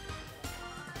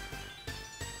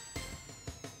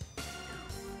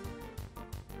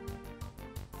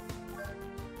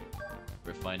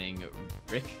 Finding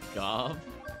Rick Gob.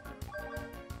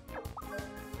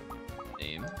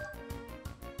 Name.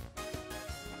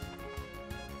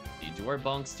 Do our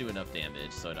bonks do enough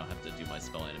damage so I don't have to do my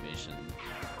spell animation?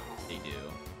 They do.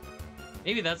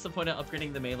 Maybe that's the point of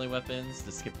upgrading the melee weapons,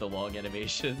 to skip the long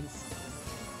animations.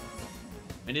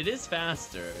 And it is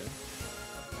faster.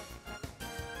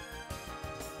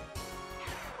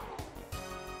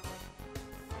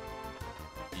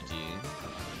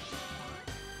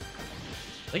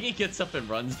 Like, he gets up and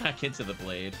runs back into the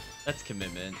blade. That's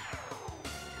commitment.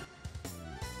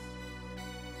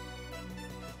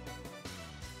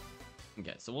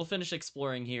 Okay, so we'll finish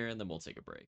exploring here, and then we'll take a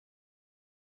break.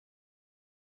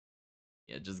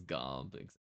 Yeah, just gomp.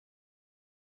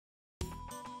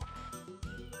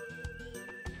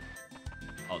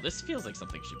 Oh, this feels like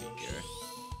something should be here.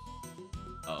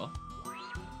 Oh.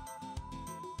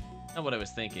 Not what I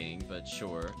was thinking, but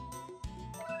sure.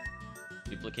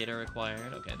 Duplicator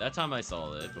required? Okay, that time I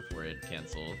saw it before it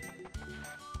canceled.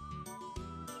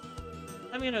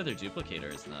 Having another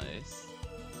duplicator is nice.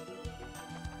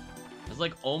 It's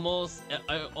like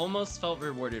I almost felt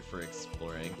rewarded for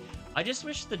exploring. I just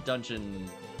wish the dungeon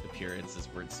appearances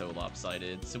weren't so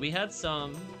lopsided. So we had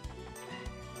some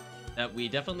that we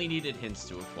definitely needed hints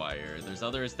to acquire. There's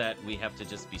others that we have to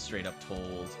just be straight up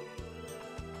told.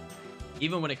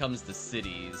 Even when it comes to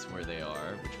cities where they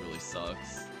are, which really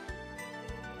sucks.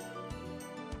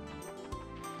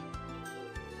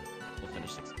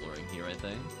 Finish exploring here, I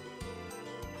think.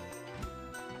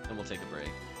 Then we'll take a break.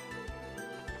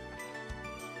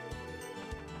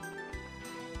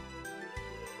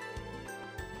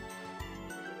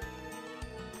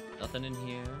 Nothing in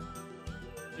here.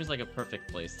 Seems like a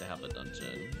perfect place to have a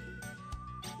dungeon.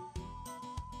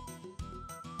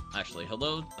 Actually,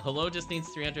 hello just needs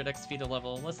 300 XP to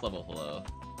level. Let's level hello.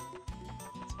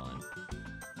 That's fine.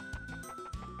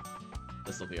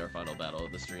 This will be our final battle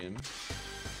of the stream.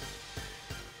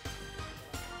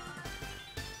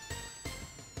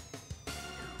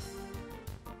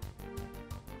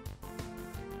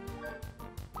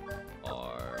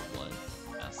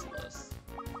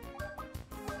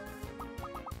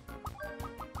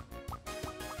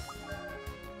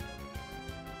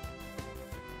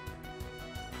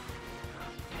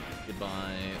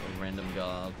 Goodbye, a random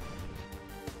gob.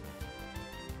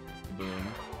 Boom.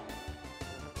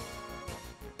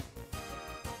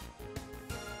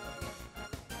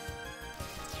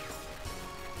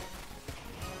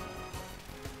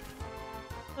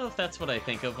 I don't know if that's what I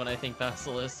think of when I think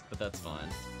Basilisk, but that's fine.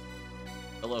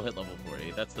 Hello, hit level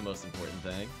 40. That's the most important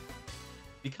thing.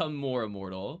 Become more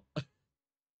immortal.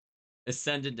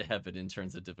 Ascend into heaven in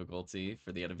terms of difficulty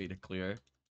for the enemy to clear.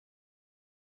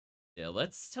 Yeah,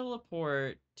 let's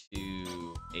teleport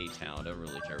to a town. I don't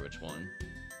really care which one.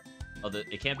 Oh,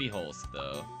 it can't be Holsk,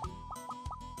 though.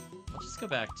 I'll just go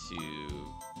back to...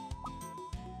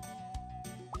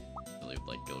 I really would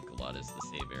like Gilgalad as the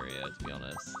save area, to be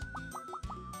honest.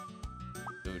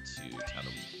 Go to town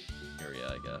area,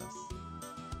 I guess.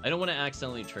 I don't want to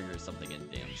accidentally trigger something in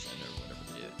Damson or whatever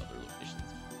the other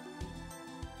locations.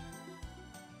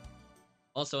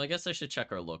 Also, I guess I should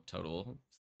check our luck total.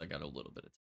 I got a little bit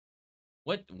of time.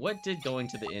 What did going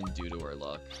to the inn do to our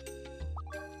luck?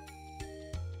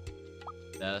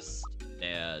 Best,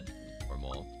 bad,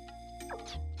 normal.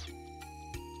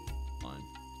 Fine.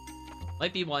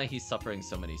 Might be why he's suffering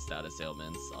so many status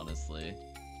ailments, honestly.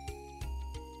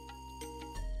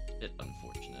 Bit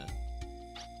unfortunate.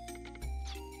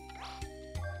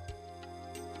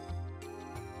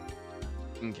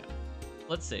 Okay.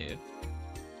 Let's save.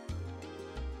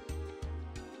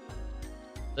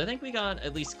 I think we got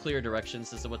at least clear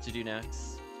directions as to what to do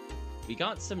next. We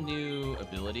got some new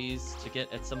abilities to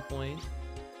get at some point.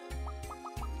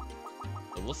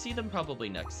 But we'll see them probably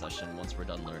next session once we're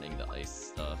done learning the ice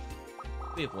stuff.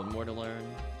 We have one more to learn.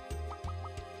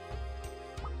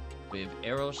 We have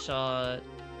arrow shot.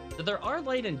 So there are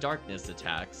light and darkness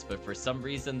attacks, but for some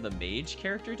reason the mage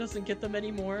character doesn't get them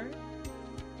anymore.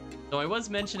 So I was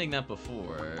mentioning that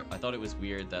before. I thought it was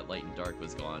weird that light and dark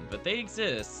was gone, but they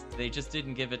exist. They just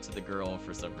didn't give it to the girl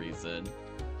for some reason.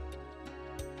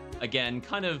 Again,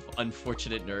 kind of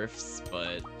unfortunate nerfs,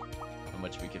 but how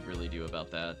much we could really do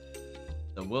about that.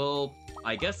 So we'll,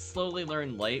 I guess, slowly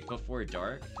learn light before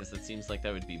dark, because it seems like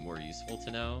that would be more useful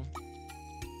to know.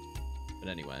 But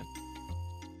anyway.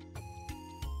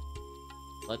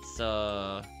 Let's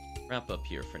wrap up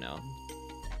here for now.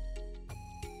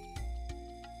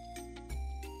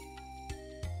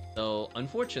 So,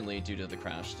 unfortunately, due to the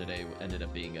crash today, ended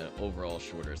up being an overall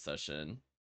shorter session.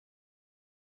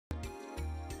 I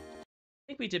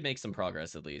think we did make some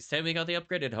progress, at least. Hey, we got the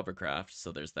upgraded Hovercraft,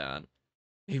 so there's that.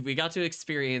 We got to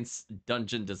experience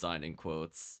dungeon design in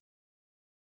quotes.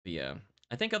 But yeah,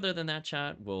 I think other than that,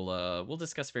 chat, we'll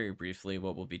discuss very briefly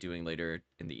what we'll be doing later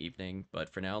in the evening. But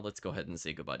for now, let's go ahead and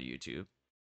say goodbye to YouTube.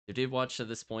 If you did watch to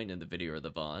this point in the video or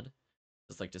the VOD,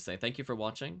 just like to say thank you for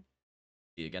watching.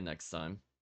 See you again next time.